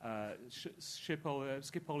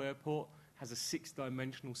 Schiphol Airport has a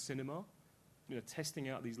 6-dimensional cinema, testing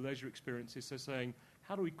out these leisure experiences. So saying,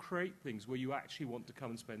 how do we create things where you actually want to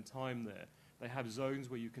come and spend time there? They have zones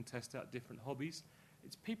where you can test out different hobbies.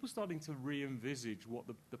 It's people starting to re-envisage what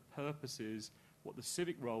the purpose is, what the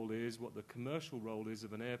civic role is, what the commercial role is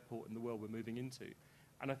of an airport in the world we're moving into.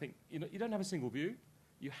 And I think you don't have a single view.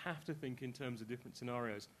 You have to think in terms of different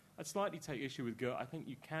scenarios. I'd slightly take issue with Gerd. I think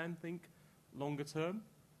you can think longer term.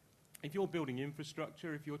 If you're building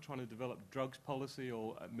infrastructure, if you're trying to develop drugs policy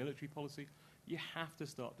or military policy, you have to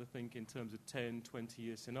start to think in terms of 10,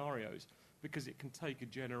 20-year scenarios because it can take a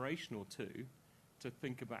generation or two to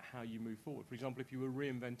think about how you move forward. For example, if you were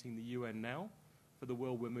reinventing the UN now for the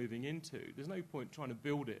world we're moving into, there's no point trying to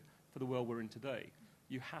build it for the world we're in today.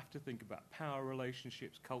 You have to think about power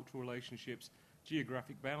relationships, cultural relationships,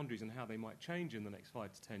 geographic boundaries and how they might change in the next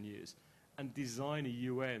 5 to 10 years and design a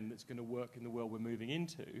UN that's going to work in the world we're moving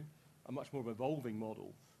into, a much more evolving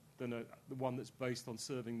model than the one that's based on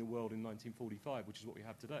serving the world in 1945, which is what we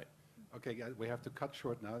have today. Okay, guys, we have to cut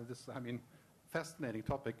short now. Fascinating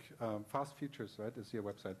topic. Fast Futures, right, is your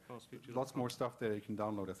website. Fast Futures. Lots more stuff there you can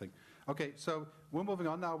download, I think. Okay, so we're moving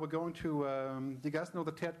on now. We're going to, do you guys know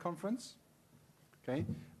the TED conference? Okay,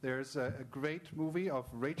 there's a great movie of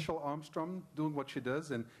Rachel Armstrong doing what she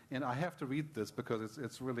does, and I have to read this because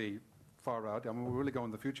it's really far out. I mean, we're really going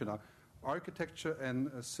in the future now. Architecture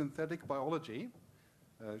and Synthetic Biology.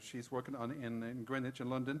 She's working on in Greenwich in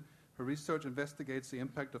London. Her research investigates the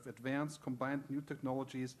impact of advanced combined new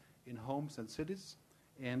technologies in homes and cities,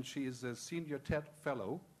 and she is a senior TED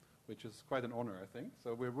fellow, which is quite an honor, I think.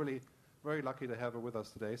 So we're really very lucky to have her with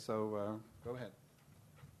us today. So go ahead.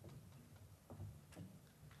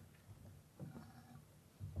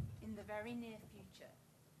 In the very near future,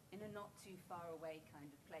 in a not too far away kind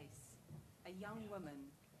of place, a young woman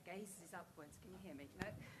gazes upwards. Can you hear me? No?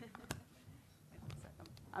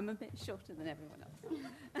 I'm a bit shorter than everyone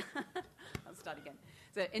else. I'll start again.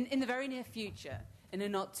 So in the very near future, in a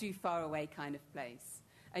not too far away kind of place,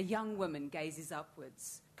 a young woman gazes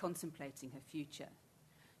upwards, contemplating her future.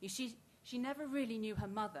 She never really knew her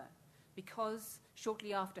mother because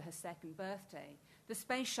shortly after her second birthday, the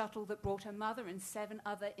space shuttle that brought her mother and 7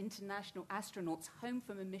 other international astronauts home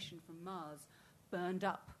from a mission from Mars burned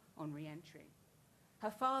up on re-entry.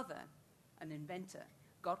 Her father, an inventor,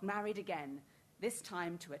 got married again, this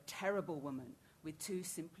time to a terrible woman with 2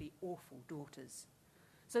 simply awful daughters.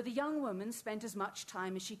 So the young woman spent as much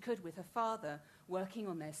time as she could with her father working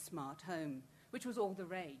on their smart home, which was all the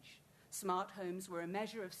rage. Smart homes were a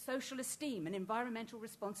measure of social esteem and environmental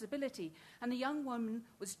responsibility, and the young woman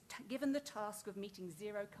was given the task of meeting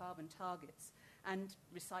zero-carbon targets and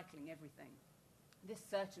recycling everything. This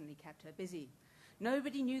certainly kept her busy.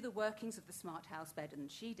 Nobody knew the workings of the smart house better than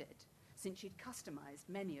she did, since she'd customized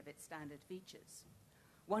many of its standard features.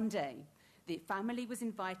 One day, the family was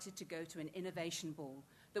invited to go to an innovation ball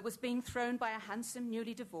that was being thrown by a handsome,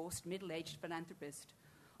 newly divorced, middle-aged philanthropist.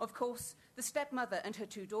 Of course, the stepmother and her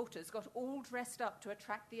 2 daughters got all dressed up to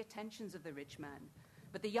attract the attentions of the rich man.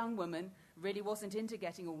 But the young woman really wasn't into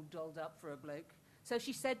getting all dolled up for a bloke, so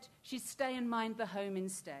she said she'd stay and mind the home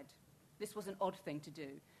instead. This was an odd thing to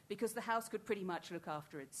do, because the house could pretty much look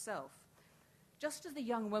after itself. Just as the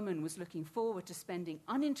young woman was looking forward to spending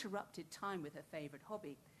uninterrupted time with her favorite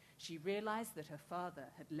hobby, she realized that her father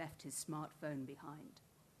had left his smartphone behind.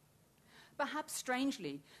 Perhaps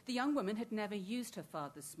strangely, the young woman had never used her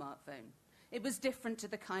father's smartphone. It was different to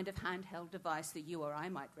the kind of handheld device that you or I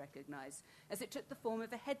might recognize, as it took the form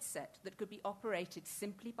of a headset that could be operated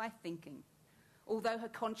simply by thinking. Although her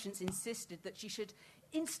conscience insisted that she should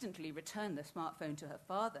instantly return the smartphone to her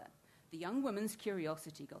father, the young woman's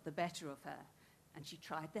curiosity got the better of her, and she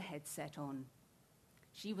tried the headset on.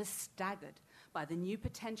 She was staggered by the new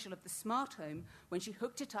potential of the smart home when she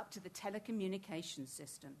hooked it up to the telecommunications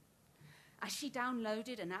system. As she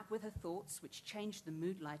downloaded an app with her thoughts, which changed the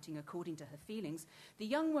mood lighting according to her feelings, the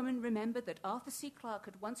young woman remembered that Arthur C. Clarke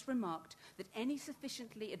had once remarked that any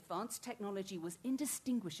sufficiently advanced technology was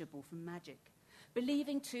indistinguishable from magic.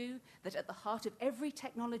 Believing, too, that at the heart of every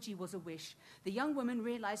technology was a wish, the young woman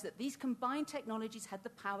realized that these combined technologies had the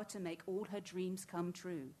power to make all her dreams come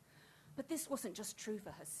true. But this wasn't just true for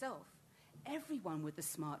herself. Everyone with the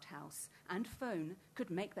smart house and phone could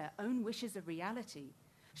make their own wishes a reality.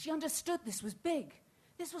 She understood this was big.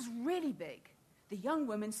 This was really big. The young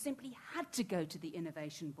woman simply had to go to the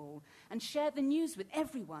innovation ball and share the news with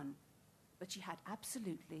everyone. But she had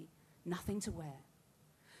absolutely nothing to wear.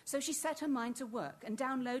 So she set her mind to work and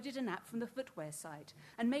downloaded an app from the footwear site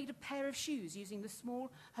and made a pair of shoes using the small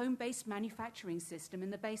home-based manufacturing system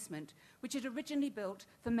in the basement, which had originally built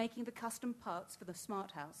for making the custom parts for the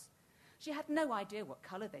smart house. She had no idea what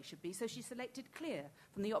color they should be, so she selected clear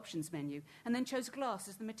from the options menu and then chose glass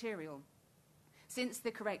as the material. Since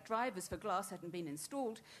the correct drivers for glass hadn't been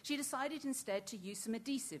installed, she decided instead to use some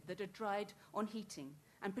adhesive that had dried on heating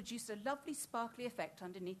and produced a lovely sparkly effect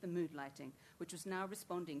underneath the mood lighting, which was now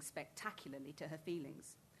responding spectacularly to her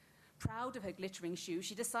feelings. Proud of her glittering shoe,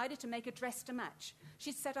 she decided to make a dress to match.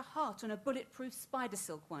 She'd set a heart on a bulletproof spider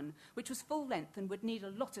silk one, which was full length and would need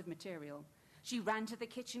a lot of material. She ran to the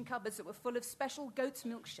kitchen cupboards that were full of special goat's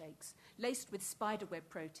milk shakes, laced with spiderweb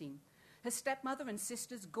protein. Her stepmother and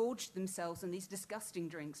sisters gorged themselves on these disgusting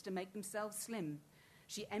drinks to make themselves slim.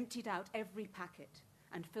 She emptied out every packet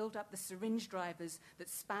and filled up the syringe drivers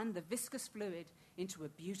that spanned the viscous fluid into a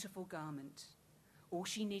beautiful garment. All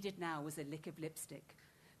she needed now was a lick of lipstick.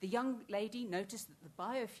 The young lady noticed that the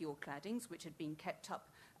biofuel claddings, which had been kept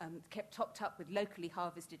topped up with locally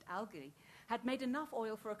harvested algae, had made enough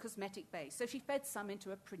oil for a cosmetic base, so she fed some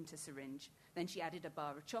into a printer syringe. Then she added a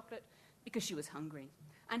bar of chocolate, because she was hungry,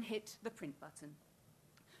 and hit the print button.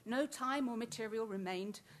 No time or material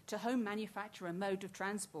remained to home manufacture a mode of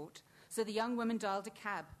transport, so the young woman dialed a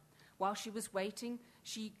cab. While she was waiting,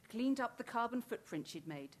 she cleaned up the carbon footprint she'd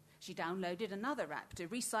made. She downloaded another app to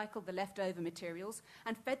recycle the leftover materials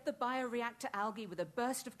and fed the bioreactor algae with a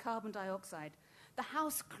burst of carbon dioxide. The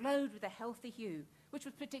house glowed with a healthy hue, which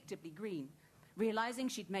was predictably green. Realizing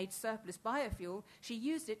she'd made surplus biofuel, she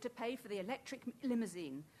used it to pay for the electric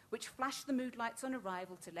limousine, which flashed the mood lights on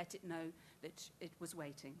arrival to let it know that it was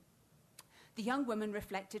waiting. The young woman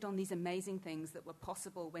reflected on these amazing things that were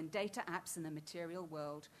possible when data apps and the material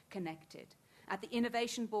world connected. At the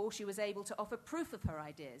Innovation Ball, she was able to offer proof of her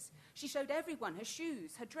ideas. She showed everyone her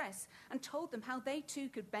shoes, her dress, and told them how they too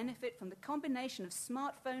could benefit from the combination of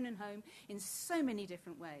smartphone and home in so many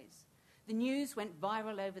different ways. The news went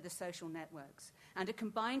viral over the social networks, and a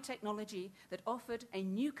combined technology that offered a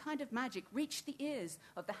new kind of magic reached the ears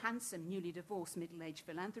of the handsome, newly divorced middle-aged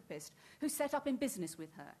philanthropist who set up in business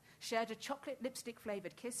with her, shared a chocolate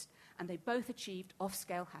lipstick-flavored kiss, and they both achieved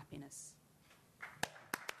off-scale happiness.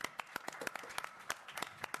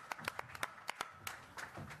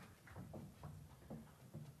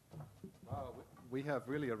 Wow, we have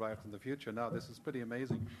really arrived in the future now. This is pretty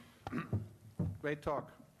amazing. Great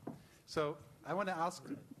talk. So I want to ask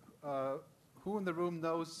who in the room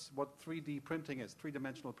knows what 3D printing is,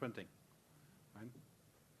 three-dimensional printing? Right?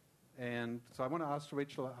 And so I want to ask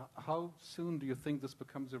Rachel, how soon do you think this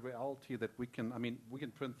becomes a reality that we can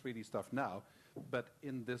print 3D stuff now, but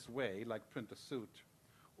in this way, like print a suit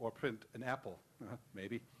or print an Apple,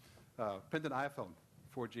 maybe, print an iPhone,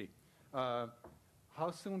 4G.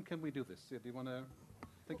 How soon can we do this? Do you want to...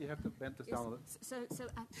 I think you have to bend this down a little.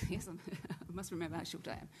 Yes, I must remember how short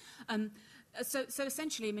I am. So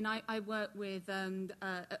essentially, I mean, I work with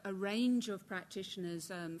a range of practitioners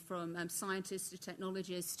from scientists to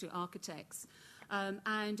technologists to architects.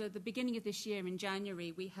 And at the beginning of this year, in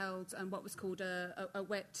January, we held what was called a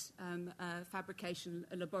wet fabrication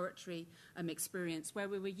laboratory experience, where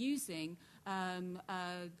we were using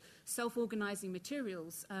self-organizing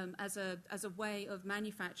materials as a way of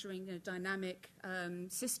manufacturing dynamic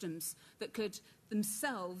systems that could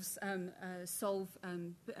themselves solve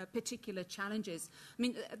particular challenges. I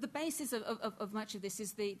mean, the basis of much of this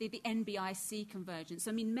is the NBIC convergence.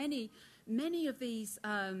 I mean, many of these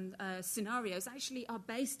scenarios actually are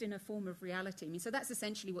based in a form of reality. I mean, so that's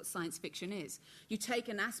essentially what science fiction is. You take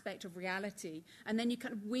an aspect of reality and then you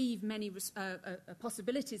kind of weave many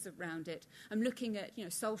possibilities around it. I'm looking at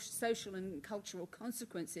social and cultural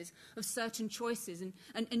consequences of certain choices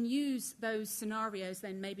and use those scenarios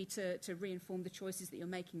then maybe to reinform the choices that you're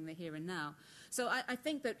making in the here and now. So I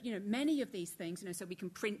think that many of these things, so we can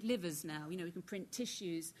print livers now, we can print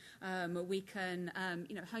tissues, we can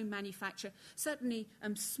home manufacture. Certainly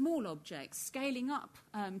small objects, scaling up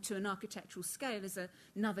to an architectural scale is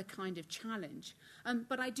another kind of challenge.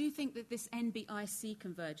 But I do think that this NBIC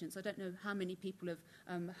convergence, I don't know how many people have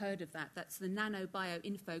heard of that. That's the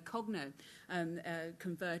nano-bio-info-cogno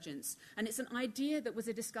convergence. And it's an idea that was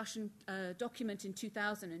a discussion document in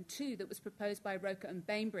 2002 that was proposed by Roker and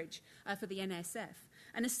Bainbridge for the NSF.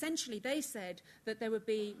 And essentially they said that there would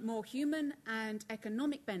be more human and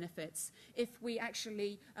economic benefits if we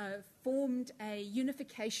actually formed a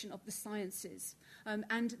unification of the sciences.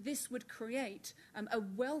 And this would create a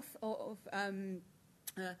wealth of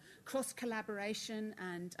cross-collaboration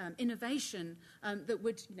and innovation that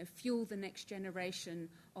would fuel the next generation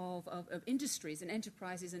of industries and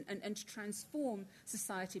enterprises and to transform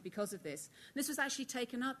society because of this. This was actually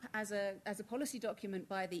taken up as a policy document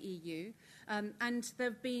by the EU, and there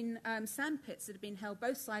have been sandpits that have been held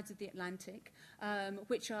both sides of the Atlantic,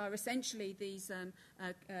 which are essentially these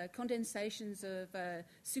condensations of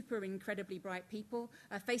super incredibly bright people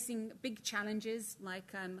facing big challenges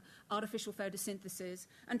like artificial photosynthesis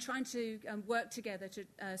and trying to work together to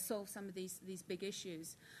solve some of these big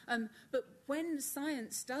issues. But when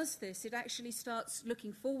science does this, it actually starts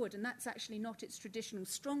looking forward, and that's actually not its traditional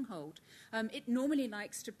stronghold. It normally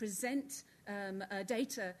likes to present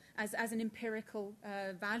data as an empirical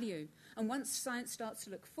value. And once science starts to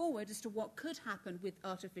look forward as to what could happen with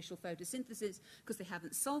artificial photosynthesis, because they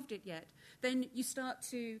haven't solved it yet, then you start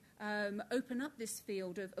to open up this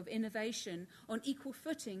field of innovation on equal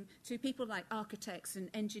footing to people like architects and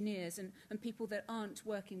engineers and people that aren't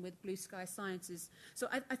working with blue sky sciences. So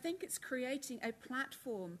I think it's creating a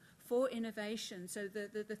platform for innovation. So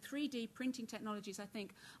the 3D printing technologies, I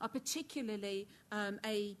think, are particularly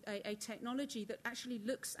a technology that actually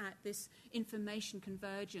looks at this information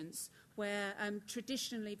convergence, where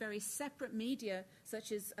traditionally very separate media,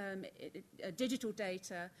 such as digital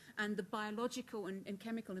data and the biological and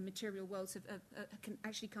chemical and material worlds can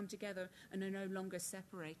actually come together and are no longer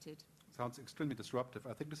separated. Sounds extremely disruptive.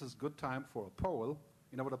 I think this is a good time for a poll.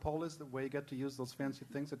 You know what a poll is? The way you get to use those fancy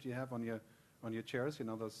things that you have on your on your chairs. You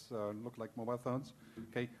know, those look like mobile phones.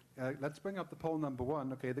 Okay, let's bring up the poll number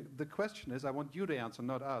 1. Okay, the question is, I want you to answer,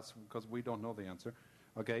 not us, because we don't know the answer.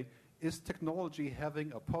 Okay, is technology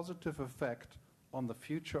having a positive effect on the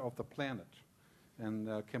future of the planet? And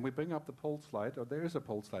can we bring up the poll slide? Oh, there is a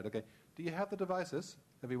poll slide. Okay, do you have the devices,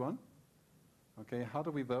 everyone? Okay, how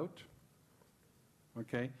do we vote?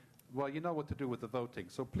 Okay, well, you know what to do with the voting.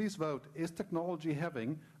 So please vote. Is technology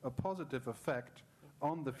having a positive effect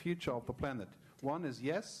on the future of the planet? 1 is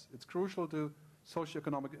yes, it's crucial to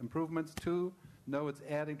socioeconomic improvements. 2, no, it's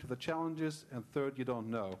adding to the challenges. And 3rd, you don't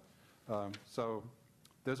know. So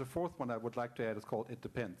there's a 4th one I would like to add. It's called it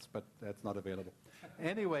depends, but that's not available.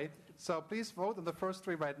 Anyway, so please vote on the first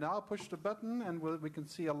 3 right now. Push the button, and we can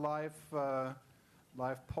see a live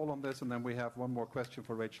poll on this. And then we have one more question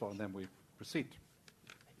for Rachel, and then we proceed.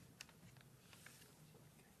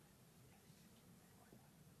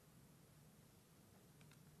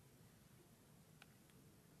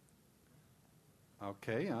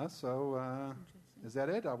 Okay, so is that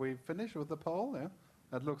it? Are we finished with the poll? Yeah,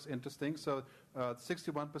 that looks interesting. So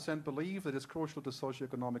 61% believe that it's crucial to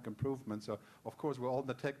socioeconomic improvement. So, of course, we're all in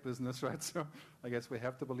the tech business, right? So I guess we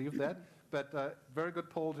have to believe that. But very good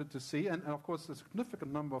poll to see. And, of course, a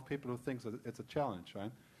significant number of people who think that it's a challenge,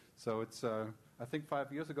 right? So it's, I think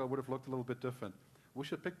 5 years ago it would have looked a little bit different. We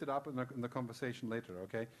should pick it up in the conversation later,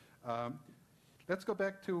 okay? Let's go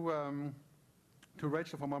back to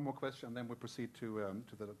Rachel for one more question, and then we'll proceed to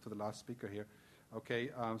the last speaker here. Okay,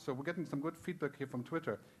 so we're getting some good feedback here from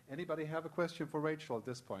Twitter. Anybody have a question for Rachel at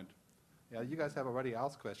this point? Yeah, you guys have already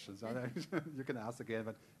asked questions. You can ask again,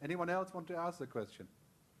 but anyone else want to ask a question?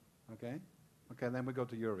 Okay, then we go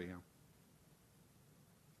to Yuri here.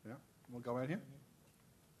 Yeah, we'll go right here.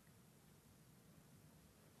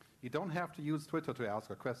 You don't have to use Twitter to ask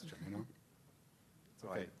a question, you know? It's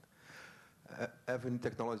okay. Right. Every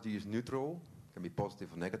technology is neutral, can be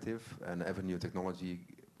positive or negative, and every new technology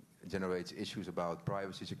generates issues about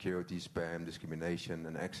privacy, security, spam, discrimination,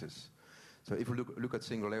 and access. So if you look at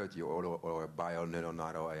singularity or bio,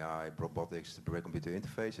 nano, AI, robotics, brain-computer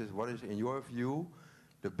interfaces, what is, in your view,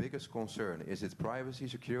 the biggest concern? Is it privacy,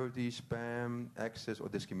 security, spam, access, or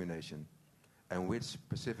discrimination? And which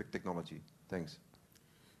specific technology? Thanks.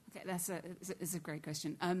 Okay, that's a great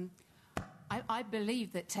question. I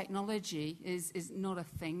believe that technology is not a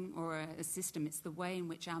thing or a system. It's the way in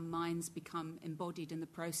which our minds become embodied in the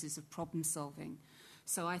process of problem solving.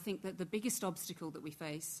 So I think that the biggest obstacle that we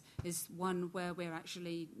face is one where we're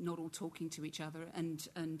actually not all talking to each other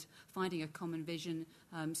and finding a common vision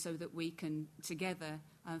so that we can together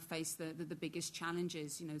face the biggest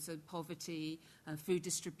challenges, you know, so poverty, food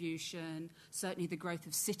distribution, certainly the growth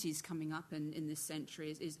of cities coming up in this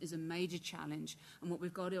century is a major challenge. And what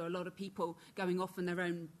we've got are a lot of people going off on their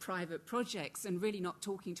own private projects and really not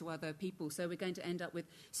talking to other people. So we're going to end up with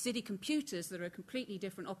city computers that are completely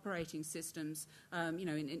different operating systems, you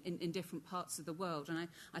know, in different parts of the world. And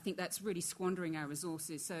I think that's really squandering our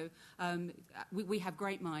resources. So we have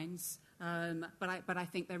great minds, but I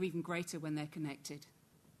think they're even greater when they're connected.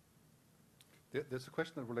 There's a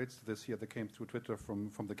question that relates to this here that came through Twitter from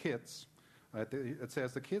the kids. It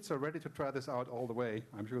says, the kids are ready to try this out all the way.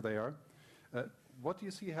 I'm sure they are. What do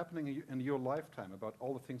you see happening in your lifetime about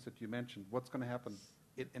all the things that you mentioned? What's going to happen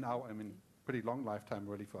in our, I mean, pretty long lifetime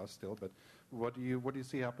really for us still, but what do you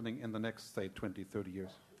see happening in the next, say, 20, 30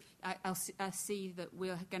 years? I see that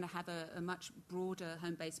we're going to have a much broader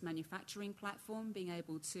home-based manufacturing platform, being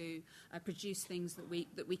able to produce things that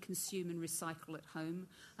we consume and recycle at home.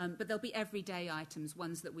 But there'll be everyday items,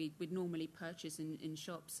 ones that we'd normally purchase in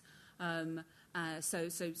shops. So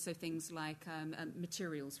things like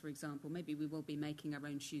materials, for example. Maybe we will be making our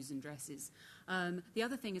own shoes and dresses. The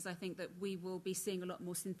other thing is I think that we will be seeing a lot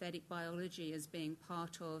more synthetic biology as being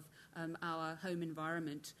part of our home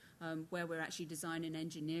environment, where we're actually designing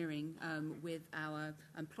engineering with our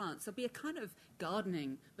plants. There'll be a kind of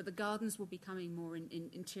gardening, but the gardens will be becoming more in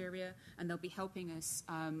interior, and they'll be helping us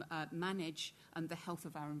manage the health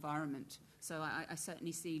of our environment. So I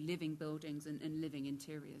certainly see living buildings and living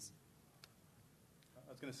interiors.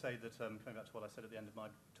 I was going to say that, coming back to what I said at the end of my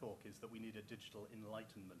talk, is that we need a digital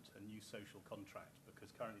enlightenment, a new social contract,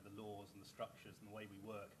 because currently the laws and the structures and the way we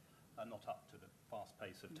work are not up to the fast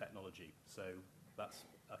pace of technology. So that's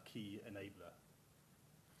a key enabler.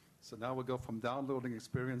 So now we'll go from downloading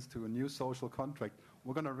experience to a new social contract.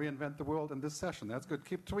 We're going to reinvent the world in this session. That's good.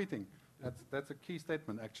 Keep tweeting. That's a key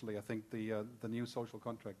statement, actually. I think the new social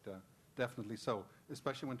contract, definitely so,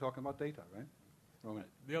 especially when talking about data, right? Rohit.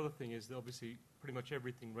 The other thing is that obviously pretty much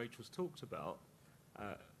everything Rachel's talked about,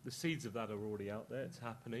 the seeds of that are already out there, it's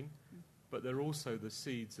happening, but they're also the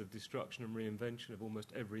seeds of destruction and reinvention of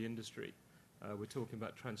almost every industry. We're talking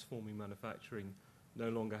about transforming manufacturing, no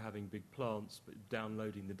longer having big plants, but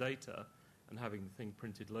downloading the data and having the thing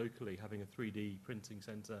printed locally, having a 3D printing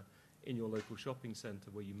centre in your local shopping centre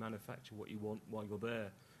where you manufacture what you want while you're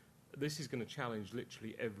there. This is going to challenge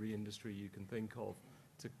literally every industry you can think of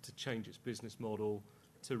to change its business model,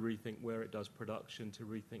 to rethink where it does production, to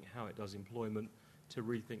rethink how it does employment, to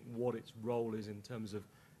rethink what its role is in terms of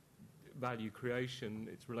value creation,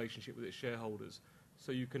 its relationship with its shareholders.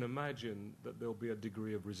 So you can imagine that there'll be a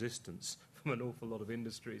degree of resistance from an awful lot of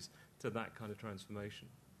industries to that kind of transformation.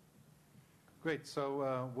 Great.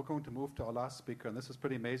 So we're going to move to our last speaker, and this is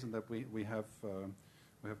pretty amazing that we have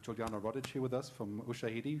Juliana Rotich here with us from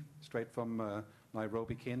Ushahidi, straight from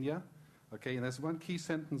Nairobi, Kenya. Okay, and there's one key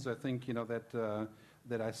sentence I think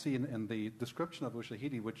that I see in the description of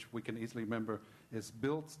Ushahidi, which we can easily remember, is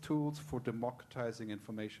builds tools for democratizing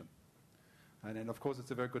information. And of course,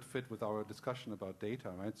 it's a very good fit with our discussion about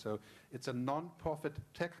data, right? So it's a non-profit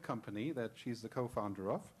tech company that she's the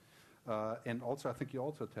co-founder of. And also, I think you're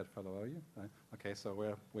also a TED Fellow, are you? Okay,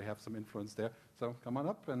 so we have some influence there. So come on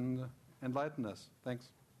up and enlighten us. Thanks.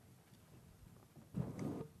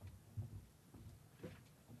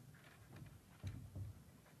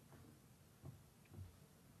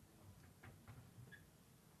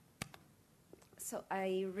 So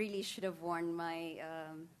I really should have worn my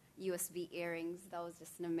USB earrings. That was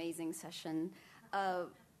just an amazing session.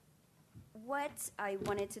 What I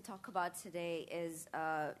wanted to talk about today is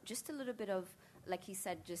just a little bit of, like you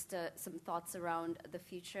said, just some thoughts around the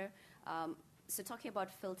future. So talking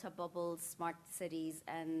about filter bubbles, smart cities,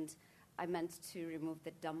 and I meant to remove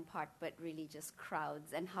the dumb part, but really just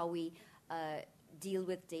crowds and how we deal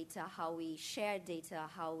with data, how we share data,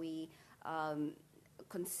 how we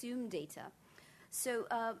consume data. So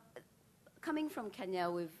coming from Kenya,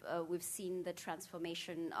 we've seen the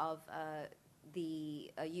transformation of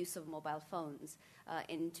the use of mobile phones.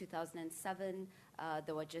 In 2007,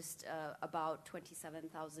 there were just about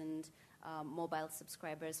 27,000 mobile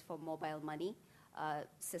subscribers for mobile money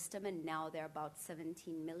system, and now there are about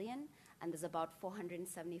 17 million, and there's about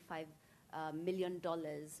 $475 million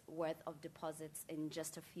worth of deposits in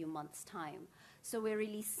just a few months' time. So we're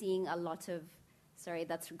really seeing a lot of, sorry,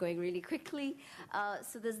 that's going really quickly.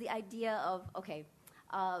 So there's the idea of, okay,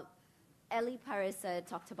 Ellie Paris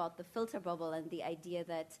talked about the filter bubble and the idea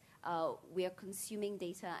that we are consuming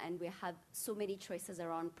data and we have so many choices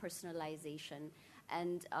around personalization,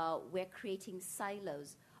 and we're creating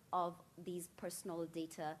silos of these personal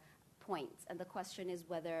data points. And the question is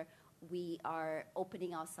whether we are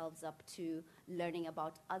opening ourselves up to learning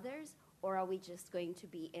about others, or are we just going to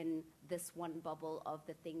be in this one bubble of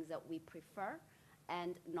the things that we prefer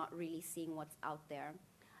and not really seeing what's out there.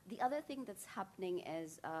 The other thing that's happening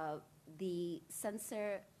is the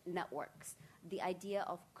sensor networks, the idea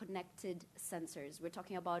of connected sensors. We're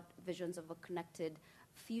talking about visions of a connected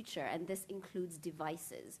future, and this includes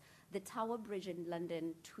devices. The Tower Bridge in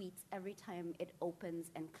London tweets every time it opens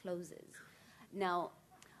and closes. Now,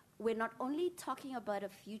 we're not only talking about a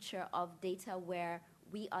future of data where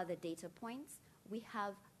we are the data points, we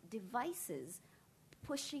have devices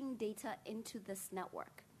pushing data into this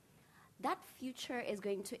network. That future is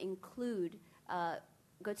going to include,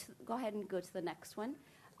 go ahead and go to the next one,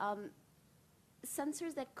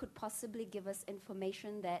 sensors that could possibly give us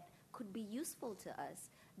information that could be useful to us.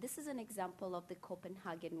 This is an example of the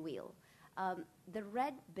Copenhagen wheel. The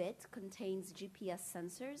red bit contains GPS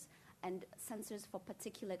sensors and sensors for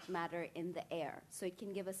particulate matter in the air. So it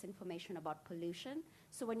can give us information about pollution.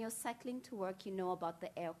 So when you're cycling to work, you know about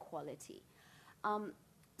the air quality. And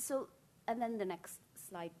then the next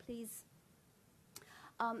slide, please.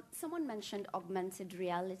 Someone mentioned augmented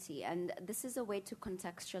reality, and this is a way to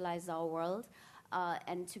contextualize our world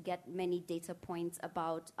and to get many data points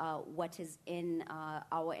about what is in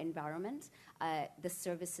our environment, the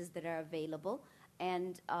services that are available,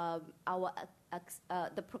 and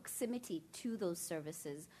the proximity to those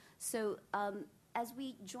services. So as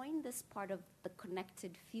we join this part of the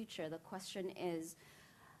connected future, the question is,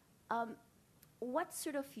 what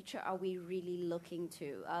sort of future are we really looking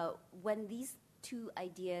to? When these two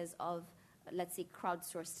ideas of, let's say,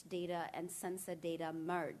 crowdsourced data and sensor data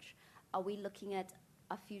merge, are we looking at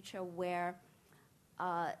a future where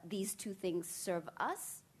these two things serve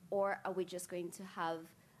us, or are we just going to have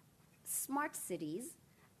smart cities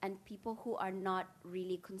and people who are not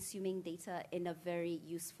really consuming data in a very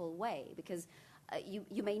useful way? Because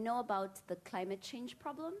you may know about the climate change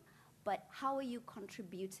problem, but how are you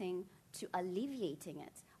contributing to alleviating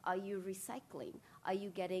it? Are you recycling? Are you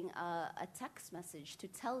getting a text message to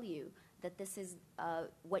tell you that this is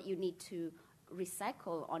what you need to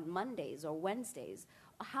recycle on Mondays or Wednesdays?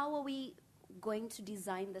 How are we going to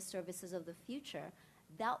design the services of the future.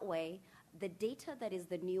 That way, the data that is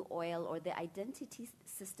the new oil or the identity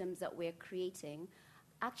systems that we're creating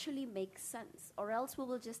actually makes sense, or else we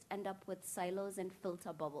will just end up with silos and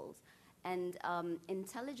filter bubbles. And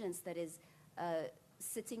intelligence that is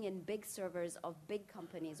sitting in big servers of big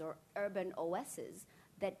companies or urban OSs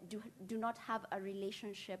that do not have a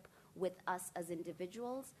relationship with us as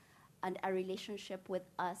individuals and a relationship with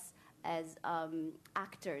us as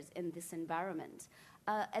actors in this environment.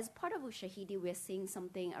 As part of Ushahidi, we're seeing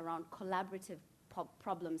something around collaborative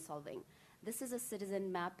problem solving. This is a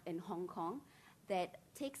citizen map in Hong Kong that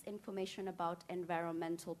takes information about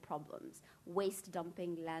environmental problems, waste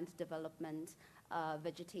dumping, land development,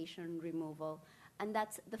 vegetation removal. And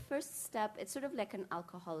that's the first step. It's sort of like an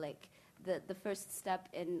alcoholic. The first step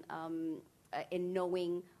in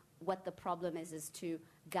knowing what the problem is to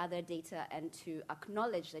gather data and to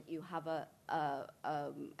acknowledge that you have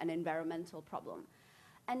an environmental problem.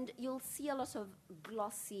 And you'll see a lot of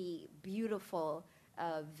glossy, beautiful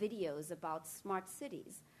videos about smart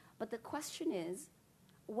cities. But the question is,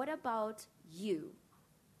 what about you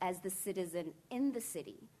as the citizen in the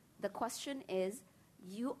city? The question is,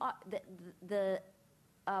 you are the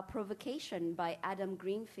provocation by Adam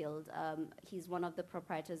Greenfield, he's one of the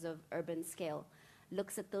proprietors of Urban Scale,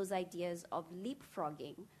 looks at those ideas of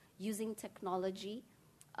leapfrogging, using technology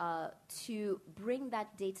to bring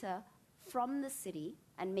that data from the city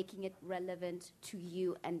and making it relevant to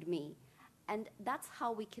you and me. And that's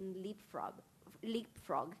how we can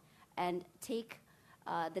leapfrog and take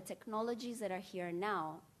the technologies that are here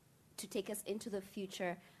now to take us into the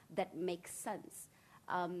future that makes sense.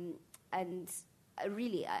 And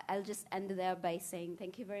really, I'll just end there by saying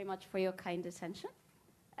thank you very much for your kind attention.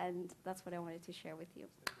 And that's what I wanted to share with you.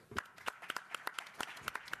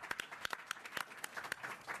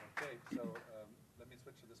 Okay, so let me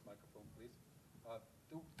switch to this microphone, please.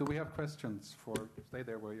 Do we have questions for, stay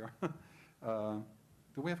there where you are.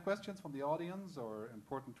 Do we have questions from the audience or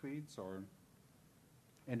important tweets or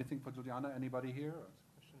anything for Juliana? Anybody here?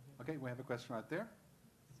 Okay, we have a question right there.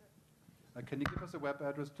 Can you give us a web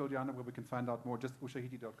address, Juliana, where we can find out more? Just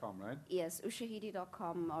ushahidi.com, right? Yes,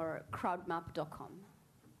 ushahidi.com or crowdmap.com.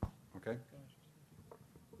 Okay.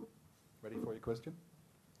 Ready for your question?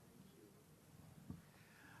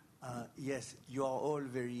 Yes, you are all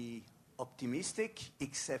very optimistic,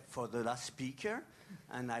 except for the last speaker,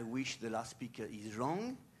 and I wish the last speaker is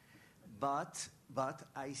wrong, but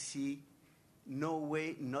I see no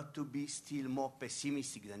way not to be still more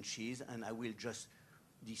pessimistic than she is, and I will just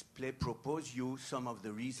propose you some of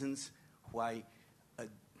the reasons why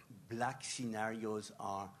black scenarios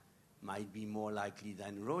might be more likely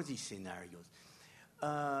than rosy scenarios.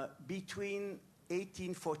 Between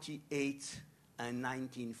 1848 and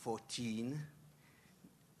 1914,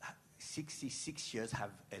 66 years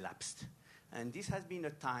have elapsed. And this has been a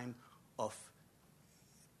time of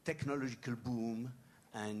technological boom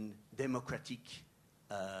and democratic,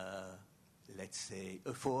 let's say,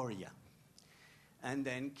 euphoria. And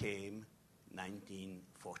then came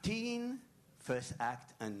 1914, first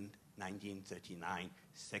act, and 1939,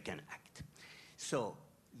 second act. So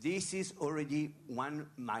this is already, one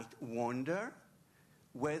might wonder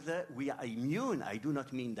whether we are immune. I do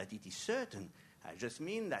not mean that it is certain. I just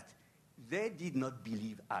mean that they did not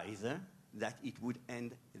believe either that it would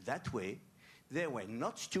end that way. They were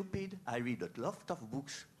not stupid. I read a lot of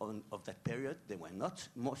books of that period. They were not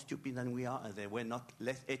more stupid than we are, and they were not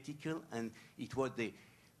less ethical, and it was the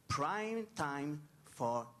prime time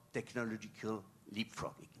for technological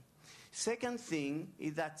leapfrogging. Second thing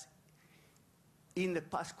is that in the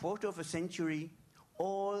past quarter of a century,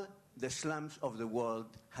 all the slums of the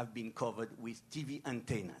world have been covered with TV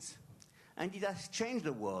antennas. And it has changed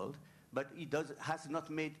the world, but it has not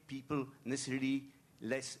made people necessarily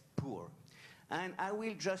less poor. And I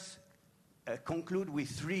will just conclude with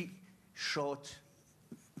three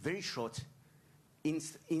very short,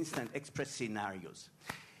 instant express scenarios.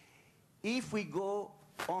 If we go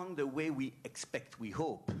on the way we expect, we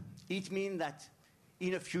hope, it means that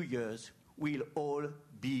in a few years, we'll all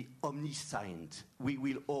be omniscient. We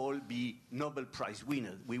will all be Nobel Prize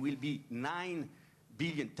winners. We will be 9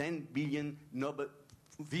 billion, 10 billion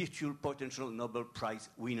virtual potential Nobel Prize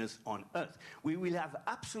winners on Earth. We will have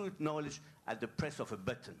absolute knowledge at the press of a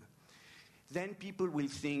button. Then people will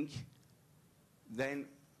think, then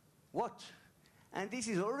what? And this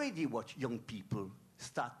is already what young people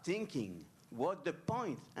start thinking. What the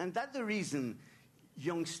point? And that's the reason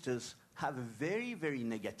youngsters have a very, very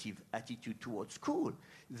negative attitude towards school.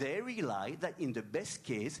 They realize that in the best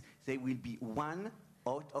case, they will be 1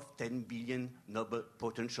 out of 10 billion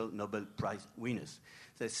potential Nobel Prize winners.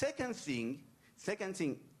 The second thing,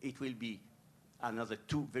 it will be another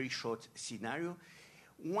 2 very short scenarios.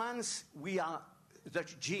 Once we are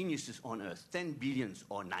such geniuses on Earth, 10 billions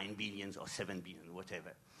or 9 billions or 7 billion,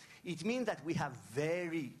 whatever, it means that we have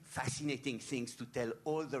very fascinating things to tell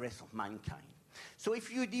all the rest of mankind. So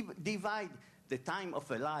if you divide the time of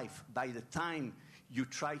a life by the time you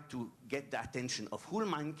try to get the attention of whole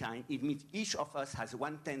mankind, it means each of us has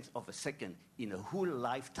 1/10 of a second in a whole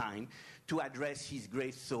lifetime to address his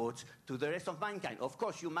great thoughts to the rest of mankind. Of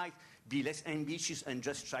course, you might be less ambitious and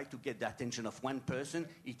just try to get the attention of one person.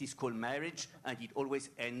 It is called marriage, and it always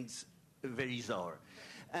ends very sour.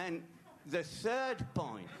 And the third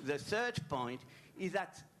point is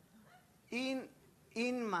that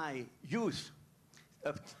in my youth,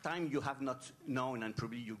 a time you have not known, and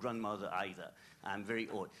probably your grandmother either, I'm very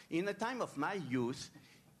old. In the time of my youth,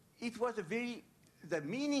 it was the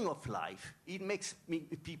meaning of life, it makes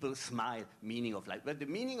people smile, meaning of life. But the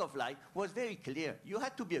meaning of life was very clear. You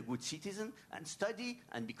had to be a good citizen and study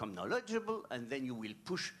and become knowledgeable, and then you will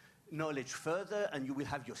push knowledge further, and you will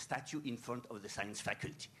have your statue in front of the science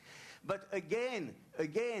faculty. But again,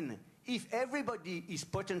 if everybody is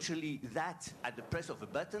potentially that at the press of a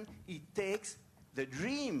button, it takes the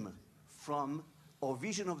dream from our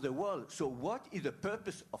vision of the world. So what is the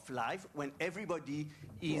purpose of life when everybody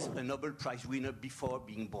is a Nobel Prize winner before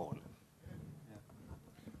being born?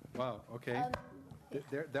 Yeah. Wow, okay.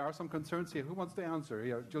 There are some concerns here. Who wants to answer?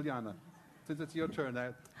 Here, Juliana, since it's your turn.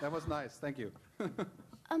 That was nice. Thank you.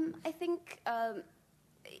 I think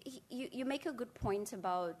you make a good point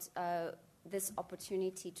about this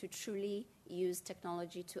opportunity to truly use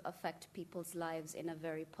technology to affect people's lives in a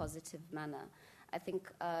very positive manner. I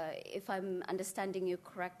think if I'm understanding you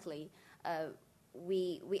correctly,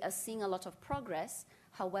 we are seeing a lot of progress.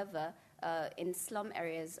 However, in slum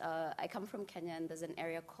areas, I come from Kenya, and there's an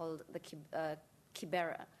area called the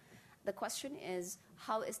Kibera. The question is,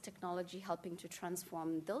 how is technology helping to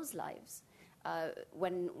transform those lives?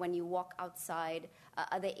 When you walk outside,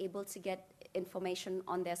 are they able to get information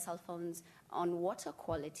on their cell phones on water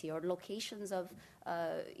quality or locations of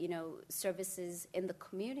services in the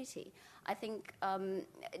community? I think am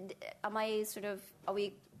I not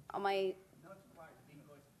quite,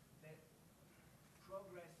 because the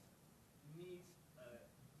progress needs a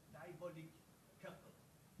diabolic couple.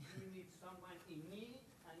 You need someone in need,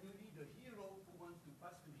 and you need a hero who wants to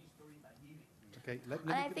pass to history by giving. Okay,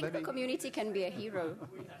 I think the community can be a hero.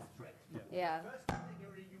 Yeah. The first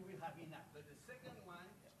category you will have enough, but the second one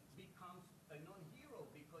becomes a non-hero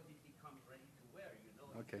because it becomes ready to wear.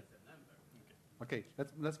 Okay. It's just a number. Okay,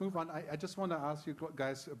 let's move on. I just want to ask you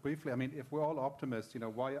guys briefly. I mean, if we're all optimists,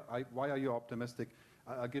 why are you optimistic?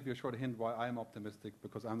 I'll give you a short hint why I'm optimistic,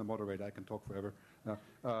 because I'm the moderator. I can talk forever.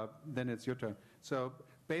 Then it's your turn. So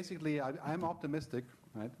basically, I'm optimistic.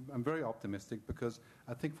 Right? I'm very optimistic because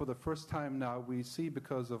I think for the first time now we see,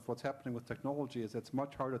 because of what's happening with technology, is it's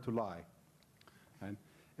much harder to lie. And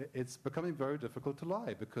it's becoming very difficult to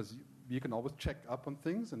lie because you can always check up on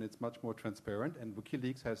things, and it's much more transparent. And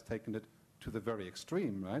WikiLeaks has taken it to the very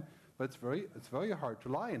extreme, right? But it's very hard to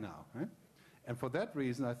lie now, right? And for that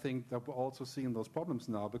reason, I think that we're also seeing those problems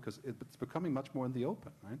now because it's becoming much more in the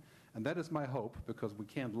open, right? And that is my hope, because we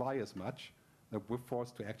can't lie as much, that we're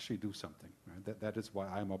forced to actually do something. Right? That is why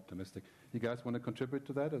I'm optimistic. You guys want to contribute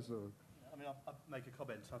to that? I'll make a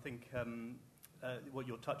comment. I think what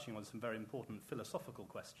you're touching on is some very important philosophical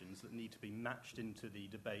questions that need to be matched into the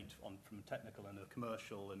debate from a technical and a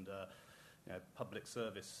commercial and public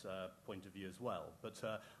service point of view as well. But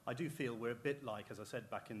I do feel we're a bit like, as I said,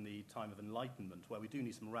 back in the time of Enlightenment, where we do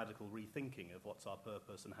need some radical rethinking of what's our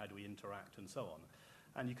purpose and how do we interact and so on.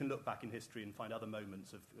 And you can look back in history and find other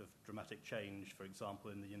moments of dramatic change, for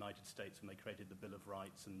example, in the United States when they created the Bill of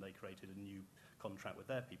Rights and they created a new contract with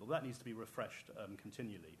their people. That needs to be refreshed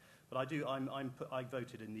continually. But I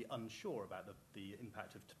voted in the unsure about the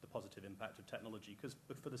positive impact of technology, because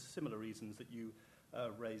for the similar reasons that you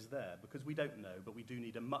raised there, because we don't know, but we do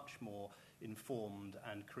need a much more informed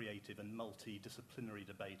and creative and multidisciplinary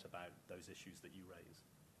debate about those issues that you raise.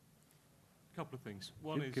 A couple of things.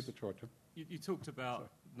 One is, keep it short. you talked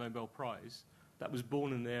about Nobel Prize. That was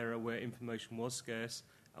born in an era where information was scarce,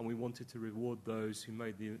 and we wanted to reward those who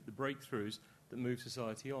made the breakthroughs that moved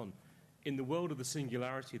society on. In the world of the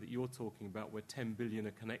singularity that you're talking about, where 10 billion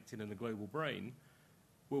are connected in a global brain,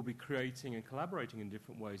 we'll be creating and collaborating in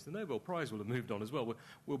different ways. The Nobel Prize will have moved on as well.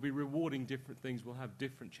 We'll be rewarding different things. We'll have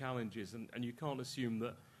different challenges, and you can't assume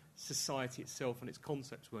that society itself and its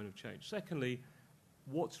concepts won't have changed. Secondly,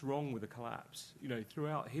 what's wrong with the collapse?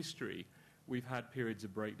 Throughout history, we've had periods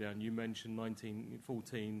of breakdown. You mentioned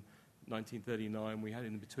 1914, 1939, we had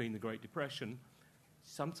in between the Great Depression.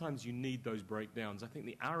 Sometimes you need those breakdowns. I think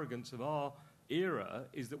the arrogance of our era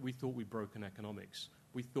is that we thought we'd broken economics.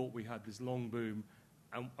 We thought we had this long boom,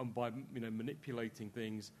 and by manipulating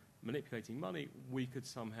things, manipulating money, we could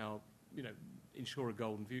somehow ensure a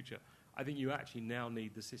golden future. I think you actually now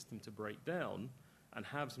need the system to break down and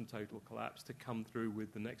have some total collapse to come through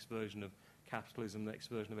with the next version of capitalism, the next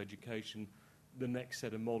version of education, the next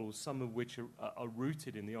set of models, some of which are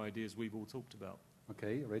rooted in the ideas we've all talked about.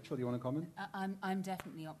 Okay, Rachel, do you want to comment? I'm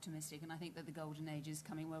definitely optimistic, and I think that the golden age is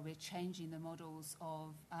coming where we're changing the models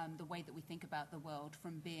of the way that we think about the world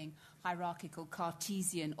from being hierarchical,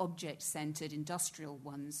 Cartesian, object-centered, industrial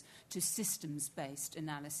ones to systems-based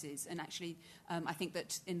analysis. And actually, I think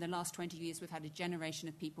that in the last 20 years, we've had a generation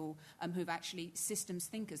of people who've actually systems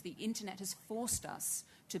thinkers. The internet has forced us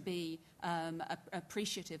to be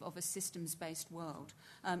appreciative of a systems-based world.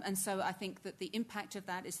 And so I think that the impact of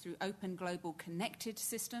that is through open, global, connected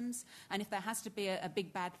systems. And if there has to be a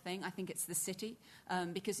big bad thing, I think it's the city,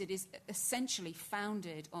 because it is essentially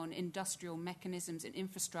founded on industrial mechanisms and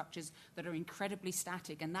infrastructures that are incredibly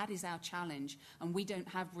static, and that is our challenge. And we don't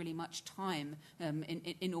have really much time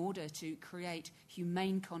in order to create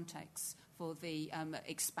humane contexts for the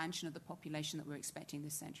expansion of the population that we're expecting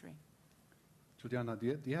this century. Juliana,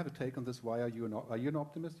 do you have a take on this? Why are you an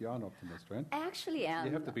optimist? You are an optimist, right? I actually am.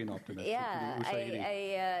 You have to be an optimist. Yeah,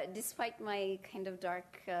 I despite my kind of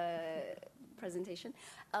dark presentation,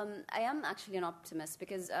 I am actually an optimist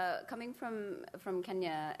because coming from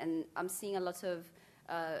Kenya, and I'm seeing a lot of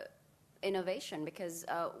innovation because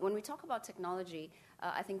when we talk about technology,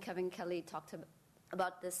 I think Kevin Kelly talked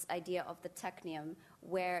about this idea of the technium,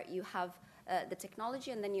 where you have the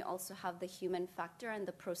technology, and then you also have the human factor and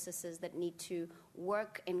the processes that need to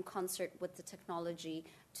work in concert with the technology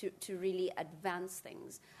to really advance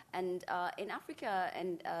things. And in Africa,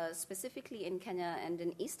 and specifically in Kenya and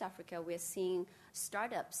in East Africa, we're seeing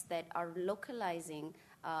startups that are localizing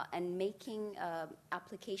and making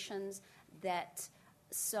applications that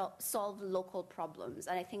solve local problems.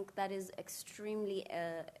 And I think that is extremely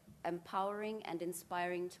empowering and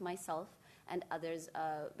inspiring to myself and others,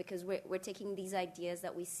 because we're taking these ideas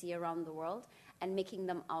that we see around the world and making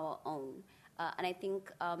them our own. And I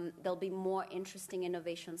think there'll be more interesting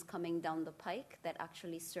innovations coming down the pike that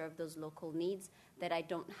actually serve those local needs that I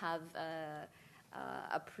don't have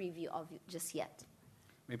a preview of just yet.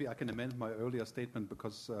 Maybe I can amend my earlier statement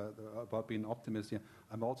because about being an optimist. Yeah,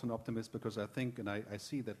 I'm also an optimist because I think and I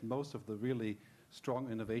see that most of the really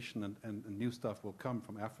strong innovation and new stuff will come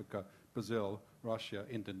from Africa, Brazil, Russia,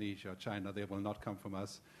 Indonesia, China. They will not come from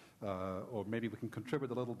us. Or maybe we can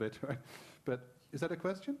contribute a little bit, right? But is that a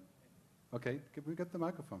question? Okay, can we get the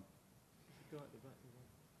microphone? Go at the back.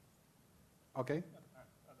 Okay.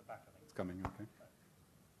 At the back, I think. It's coming, okay.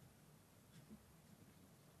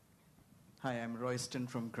 Hi, I'm Royston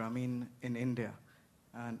from Grameen in India.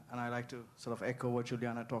 And I like to sort of echo what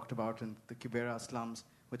Juliana talked about in the Kibera slums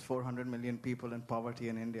with 400 million people in poverty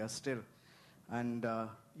in India still. And,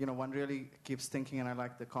 one really keeps thinking, and I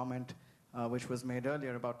like the comment which was made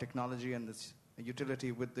earlier about technology and this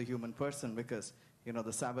utility with the human person because,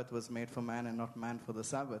 the Sabbath was made for man and not man for the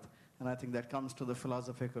Sabbath. And I think that comes to the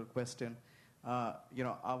philosophical question, are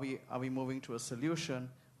we moving to a solution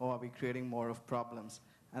or are we creating more of problems?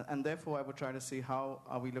 And therefore, I would try to see how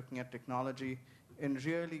are we looking at technology in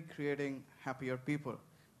really creating happier people.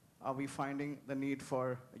 Are we finding the need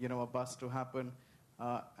for, a bus to happen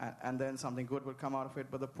and then something good will come out of it,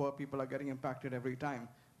 but the poor people are getting impacted every time.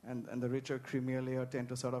 And the richer, creamier layer tend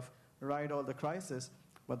to sort of ride all the crisis,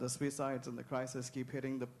 but the suicides and the crisis keep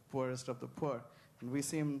hitting the poorest of the poor. And we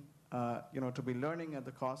seem, to be learning at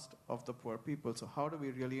the cost of the poor people. So how do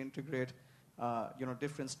we really integrate,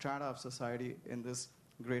 different strata of society in this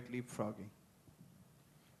great leapfrogging?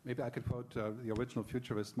 Maybe I could quote the original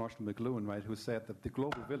futurist Marshall McLuhan, right, who said that the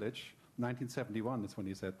global village, 1971 is when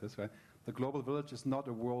he said this, right? The global village is not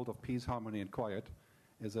a world of peace, harmony, and quiet.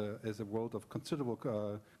 Is a world of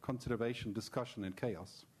considerable consideration, discussion, and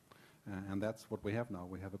chaos. And that's what we have now.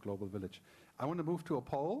 We have a global village. I want to move to a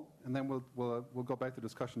poll, and then we'll go back to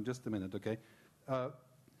discussion in just a minute, okay?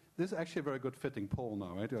 This is actually a very good fitting poll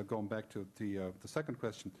now, right? Going back to the second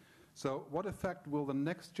question. So what effect will the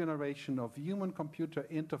next generation of human-computer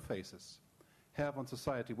interfaces have on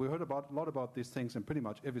society? We heard a lot about these things in pretty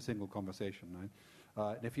much every single conversation, right?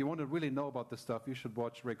 And if you want to really know about this stuff, you should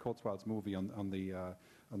watch Ray Kurzweil's movie on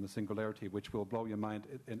the singularity, which will blow your mind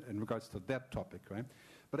in regards to that topic, right?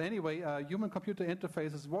 But anyway, human-computer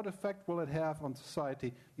interfaces, what effect will it have on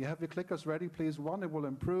society? You have your clickers ready, please. 1, it will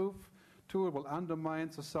improve. 2, it will undermine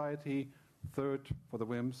society. Third, for the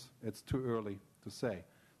WIMS, it's too early to say.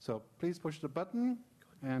 So please push the button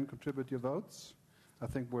and contribute your votes. I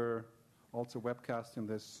think we're also webcasting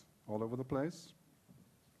this all over the place.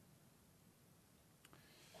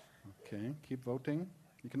 Okay, keep voting.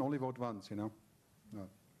 You can only vote once, you know. No.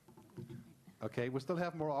 Okay, we still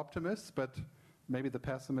have more optimists, but maybe the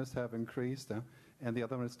pessimists have increased, and the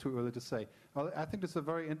other one is too early to say. Well, I think there's a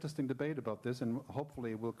very interesting debate about this, and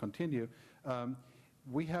hopefully it will continue.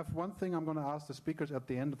 We have one thing I'm going to ask the speakers at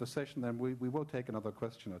the end of the session, then we will take another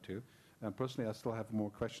question or two. Personally, I still have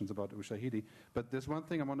more questions about Ushahidi. But there's one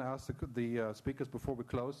thing I want to ask the speakers before we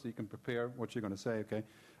close, so you can prepare what you're going to say, okay?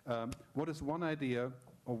 What is one idea,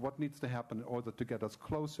 or what needs to happen in order to get us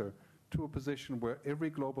closer to a position where every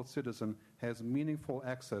global citizen has meaningful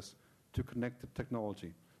access to connected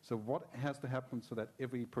technology? So what has to happen so that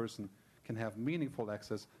every person can have meaningful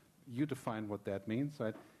access? You define what that means,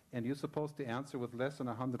 right? And you're supposed to answer with less than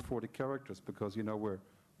 140 characters, because you know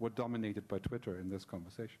we're dominated by Twitter in this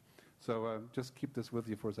conversation. So just keep this with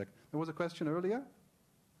you for a second. There was a question earlier.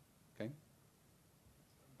 Okay.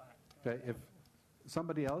 Okay. If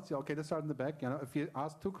somebody else, yeah, okay, let's start in the back. You know, if you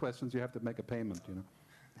ask two questions, you have to make a payment. You know.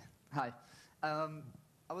 Hi.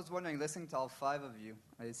 I was wondering, listening to all five of you,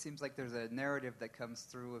 it seems like there's a narrative that comes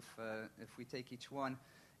through if we take each one.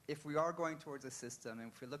 If we are going towards a system,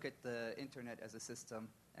 and if we look at the internet as a system,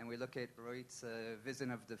 and we look at Rohit's vision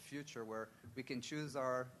of the future, where we can choose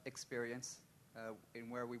our experience in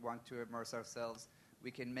where we want to immerse ourselves, we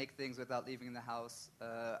can make things without leaving the house.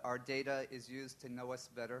 Our data is used to know us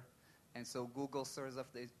better, and so Google serves up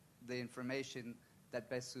the information that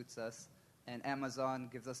best suits us, and Amazon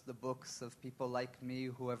gives us the books of people like me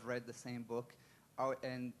who have read the same book.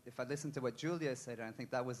 And if I listen to what Julia said, and I think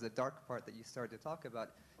that was the dark part that you started to talk about,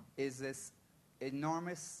 is this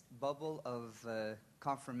enormous bubble of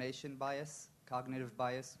confirmation bias, cognitive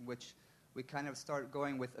bias, which we kind of start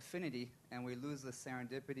going with affinity, and we lose the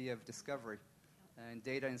serendipity of discovery. And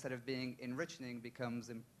data, instead of being enriching, becomes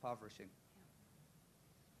impoverishing.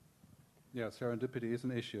 Yeah, serendipity is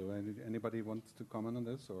an issue. Anybody wants to comment on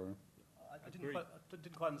this, or? I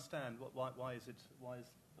didn't quite understand. Why is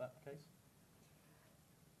that the case?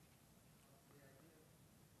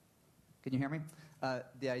 Can you hear me?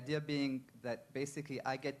 The idea being that basically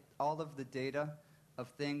I get all of the data of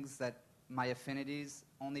things that my affinities,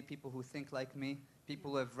 only people who think like me,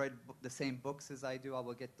 people who have read the same books as I do, I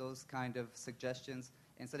will get those kind of suggestions.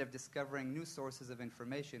 Instead of discovering new sources of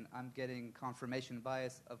information, I'm getting confirmation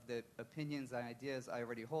bias of the opinions and ideas I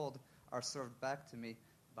already hold are served back to me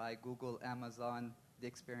by Google, Amazon, the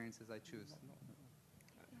experiences I choose.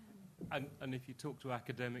 And if you talk to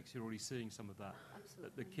academics, you're already seeing some of that.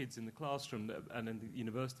 Absolutely. The kids in the classroom and in the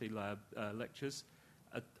university lab lectures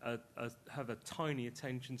have a tiny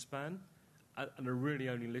attention span and are really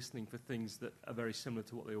only listening for things that are very similar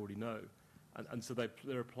to what they already know. And so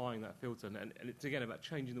they're applying that filter. And it's, again, about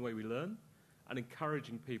changing the way we learn and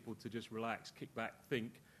encouraging people to just relax, kick back,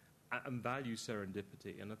 think, and value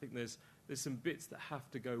serendipity. And I think there's some bits that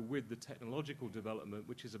have to go with the technological development,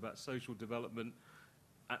 which is about social development,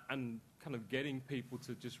 and kind of getting people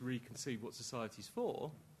to just reconceive what society's for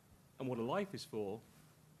and what a life is for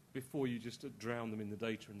before you just drown them in the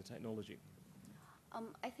data and the technology.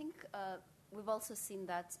 I think we've also seen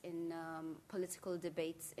that in political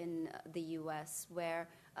debates in the US, where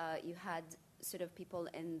you had sort of people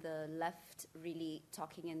in the left really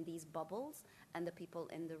talking in these bubbles, and the people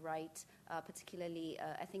in the right, particularly,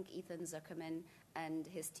 I think Ethan Zuckerman and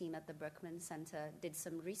his team at the Berkman Center did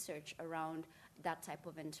some research around that type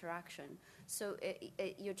of interaction. So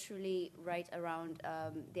you're truly right around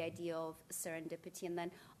the idea of serendipity, and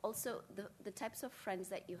then also the types of friends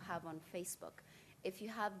that you have on Facebook. If you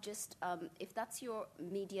have just, if that's your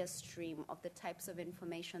media stream of the types of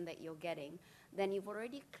information that you're getting, then you've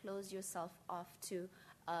already closed yourself off to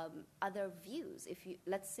other views. If you,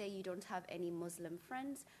 let's say you don't have any Muslim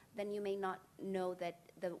friends, then you may not know that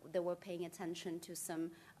they were paying attention to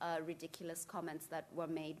some ridiculous comments that were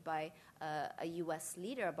made by a US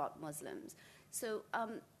leader about Muslims. So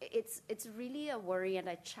it's really a worry and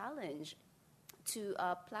a challenge to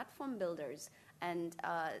platform builders and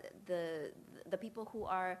the people who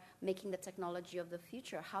are making the technology of the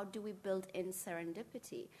future. How do we build in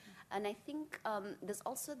serendipity? And I think there's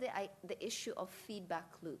also the issue of feedback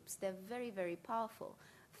loops. They're very, very powerful.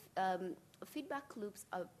 Feedback loops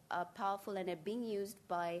are powerful and are being used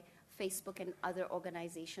by Facebook and other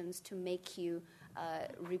organizations to make you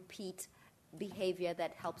repeat behavior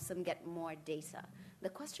that helps them get more data. The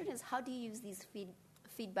question is, how do you use these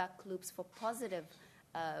feedback loops for positive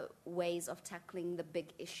ways of tackling the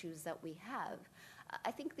big issues that we have?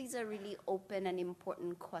 I think think these are really open and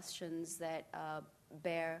important questions that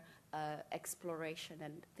bear exploration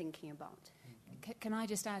and thinking about. Can I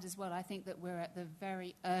just add as well, I think that we're at the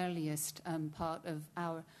very earliest part of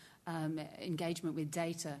our engagement with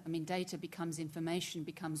data. I mean, data becomes information,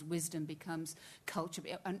 becomes wisdom, becomes culture.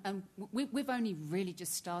 And we've only really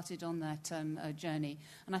just started on that journey.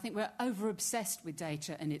 And I think we're over-obsessed with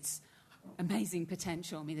data and its amazing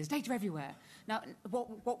potential. I mean, there's data everywhere. Now,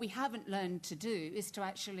 what we haven't learned to do is to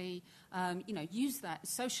actually, use that,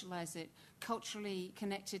 socialize it, culturally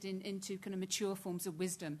connected into kind of mature forms of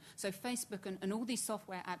wisdom. So Facebook and all these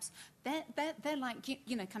software apps, they're like,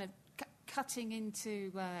 kind of cutting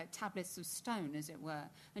into tablets of stone, as it were,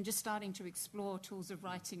 and just starting to explore tools of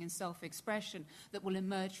writing and self-expression that will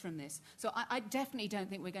emerge from this. So I definitely don't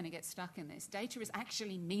think we're going to get stuck in this. Data is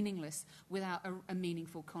actually meaningless without a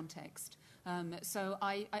meaningful context. So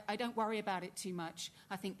I don't worry about it too much.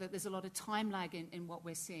 I think that there's a lot of time lag in what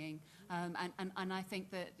we're seeing, and I think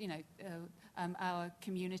that our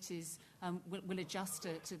communities will adjust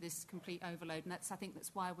to this complete overload, and I think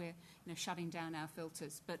that's why we're shutting down our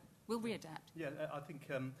filters. But we'll readapt. Yeah, I think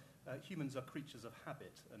humans are creatures of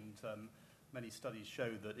habit, and many studies show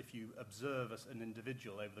that if you observe an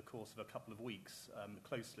individual over the course of a couple of weeks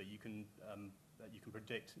closely, you can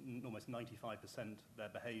predict almost 95% their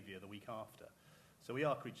behavior the week after. So we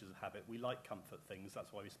are creatures of habit. We like comfort things.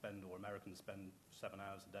 That's why Americans spend 7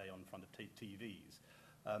 hours a day on front of TVs.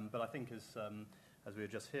 But I think, as we were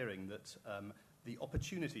just hearing, that the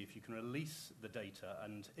opportunity, if you can release the data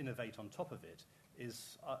and innovate on top of it,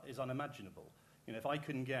 is unimaginable. If I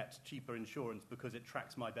can get cheaper insurance because it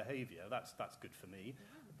tracks my behavior, that's good for me.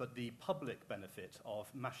 But the public benefit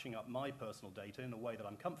of mashing up my personal data in a way that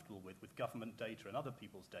I'm comfortable with government data and other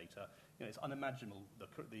people's data, it's unimaginable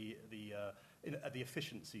the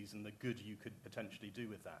efficiencies and the good you could potentially do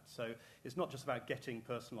with that. So it's not just about getting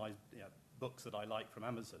personalized books that I like from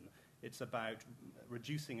Amazon. It's about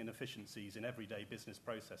reducing inefficiencies in everyday business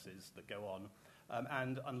processes that go on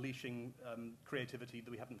and unleashing creativity that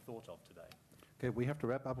we haven't thought of today. Okay, we have to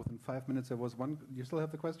wrap up within 5 minutes. There was one. You still have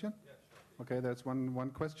the question? Yeah, sure. Okay, there's one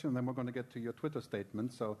question, and then we're going to get to your Twitter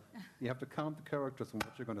statement. So you have to count the characters and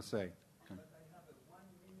what you're going to say. But I have a 1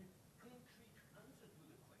 minute concrete answer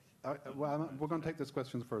to the question. Well, we're going to take this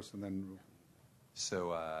question first, and then.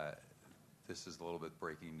 So this is a little bit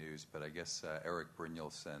breaking news, but I guess Eric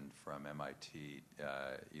Brynjolfsson from MIT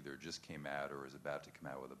either just came out or is about to come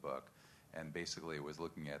out with a book, and basically was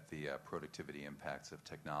looking at the productivity impacts of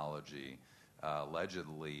technology.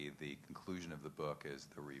 Allegedly, the conclusion of the book is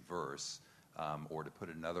the reverse, or to put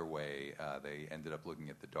it another way, they ended up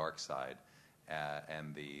looking at the dark side.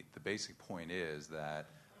 And the basic point is that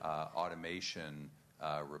automation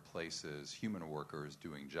replaces human workers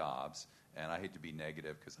doing jobs. And I hate to be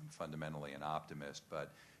negative because I'm fundamentally an optimist,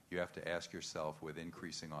 but you have to ask yourself, with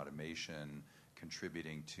increasing automation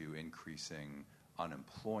contributing to increasing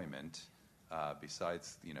unemployment,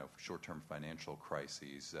 besides short-term financial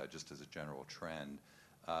crises, just as a general trend,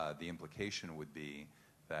 the implication would be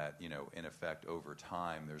that in effect over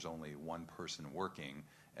time there's only one person working,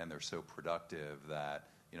 and they're so productive that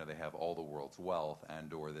they have all the world's wealth,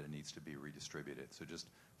 and/or that it needs to be redistributed. So just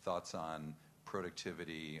thoughts on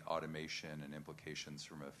productivity, automation, and implications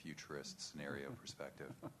from a futurist scenario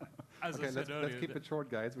perspective. As I said earlier, let's keep it short,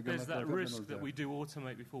 guys. There's that risk that we do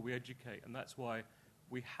automate before we educate, and that's why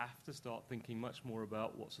we have to start thinking much more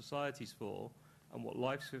about what society's for and what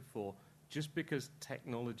life's fit for. Just because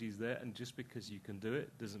technology's there and just because you can do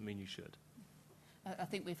it doesn't mean you should. I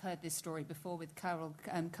think we've heard this story before with Carol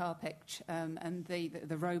Karpech and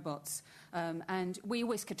the robots. And we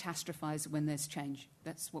always catastrophize when there's change.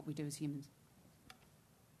 That's what we do as humans.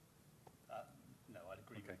 No, I'd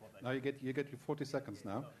agree with what they Now you get your 40 seconds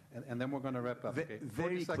now, and then we're going to wrap up. Okay, 40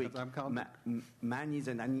 very seconds, quick. I'm counting. Man is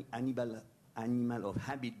an animal of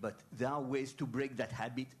habit, but there are ways to break that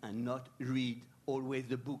habit and not read always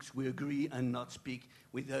the books we agree and not speak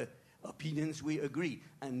with the opinions we agree.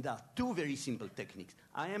 And there are two very simple techniques.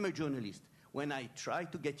 I am a journalist. When I try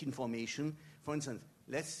to get information, for instance,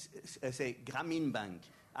 let's say Grameen Bank,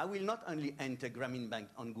 I will not only enter Grameen Bank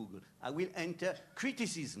on Google, I will enter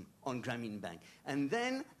criticism on Grameen Bank. And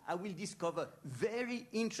then I will discover very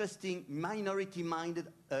interesting minority-minded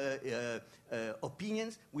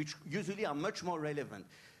opinions, which usually are much more relevant.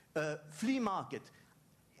 Flea market.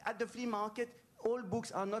 At the flea market, all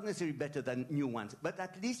books are not necessarily better than new ones, but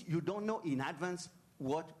at least you don't know in advance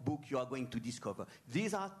what book you are going to discover.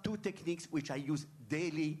 These are two techniques which I use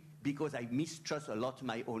daily because I mistrust a lot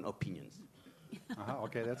my own opinions.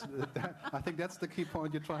 Okay, I think that's the key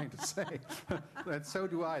point you're trying to say. And so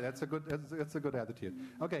do I. That's a good attitude.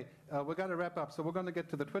 Okay, we've got to wrap up. So we're going to get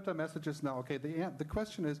to the Twitter messages now. Okay, the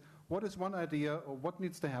question is, what is one idea or what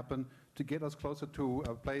needs to happen to get us closer to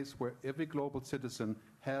a place where every global citizen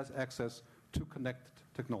has access to connected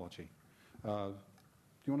technology? Do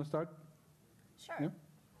you want to start? Sure. Yeah?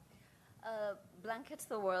 Blanket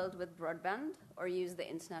the world with broadband, or use the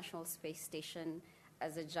International Space Station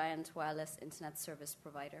as a giant wireless internet service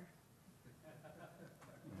provider.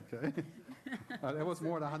 Okay. It was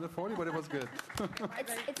more than 140, but it was good.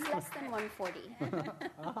 It's less than 140.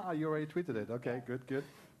 You already tweeted it. Okay, good.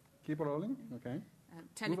 Keep it rolling. Okay.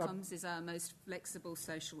 Telecoms is our most flexible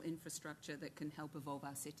social infrastructure that can help evolve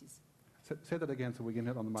our cities. Say that again so we can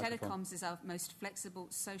hit on the microphone. Telecoms is our most flexible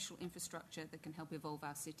social infrastructure that can help evolve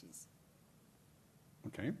our cities.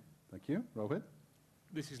 Okay, thank you. Rohit?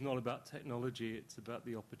 This is not about technology, it's about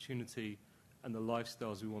the opportunity and the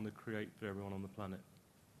lifestyles we want to create for everyone on the planet.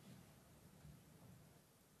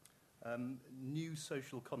 New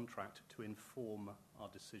social contract to inform our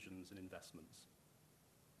decisions and investments.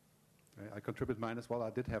 I contribute mine as well. I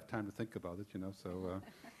did have time to think about it, so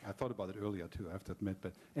I thought about it earlier too, I have to admit.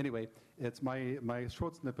 But anyway, it's my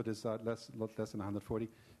short snippet is a lot less than 140,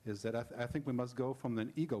 is that I think we must go from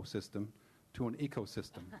an ecosystem to an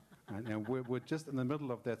ecosystem. and we're just in the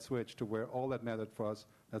middle of that switch to where all that mattered for us,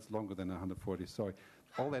 that's longer than 140, sorry.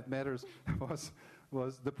 All that matters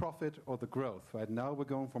was the profit or the growth. Right now we're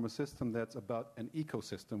going from a system that's about an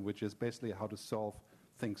ecosystem, which is basically how to solve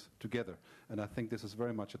things together. And I think this is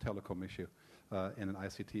very much a telecom issue and an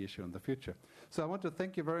ICT issue in the future. So I want to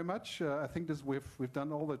thank you very much. I think we've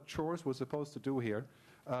done all the chores we're supposed to do here.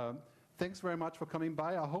 Thanks very much for coming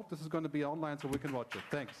by. I hope this is going to be online so we can watch it.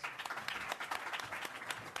 Thanks.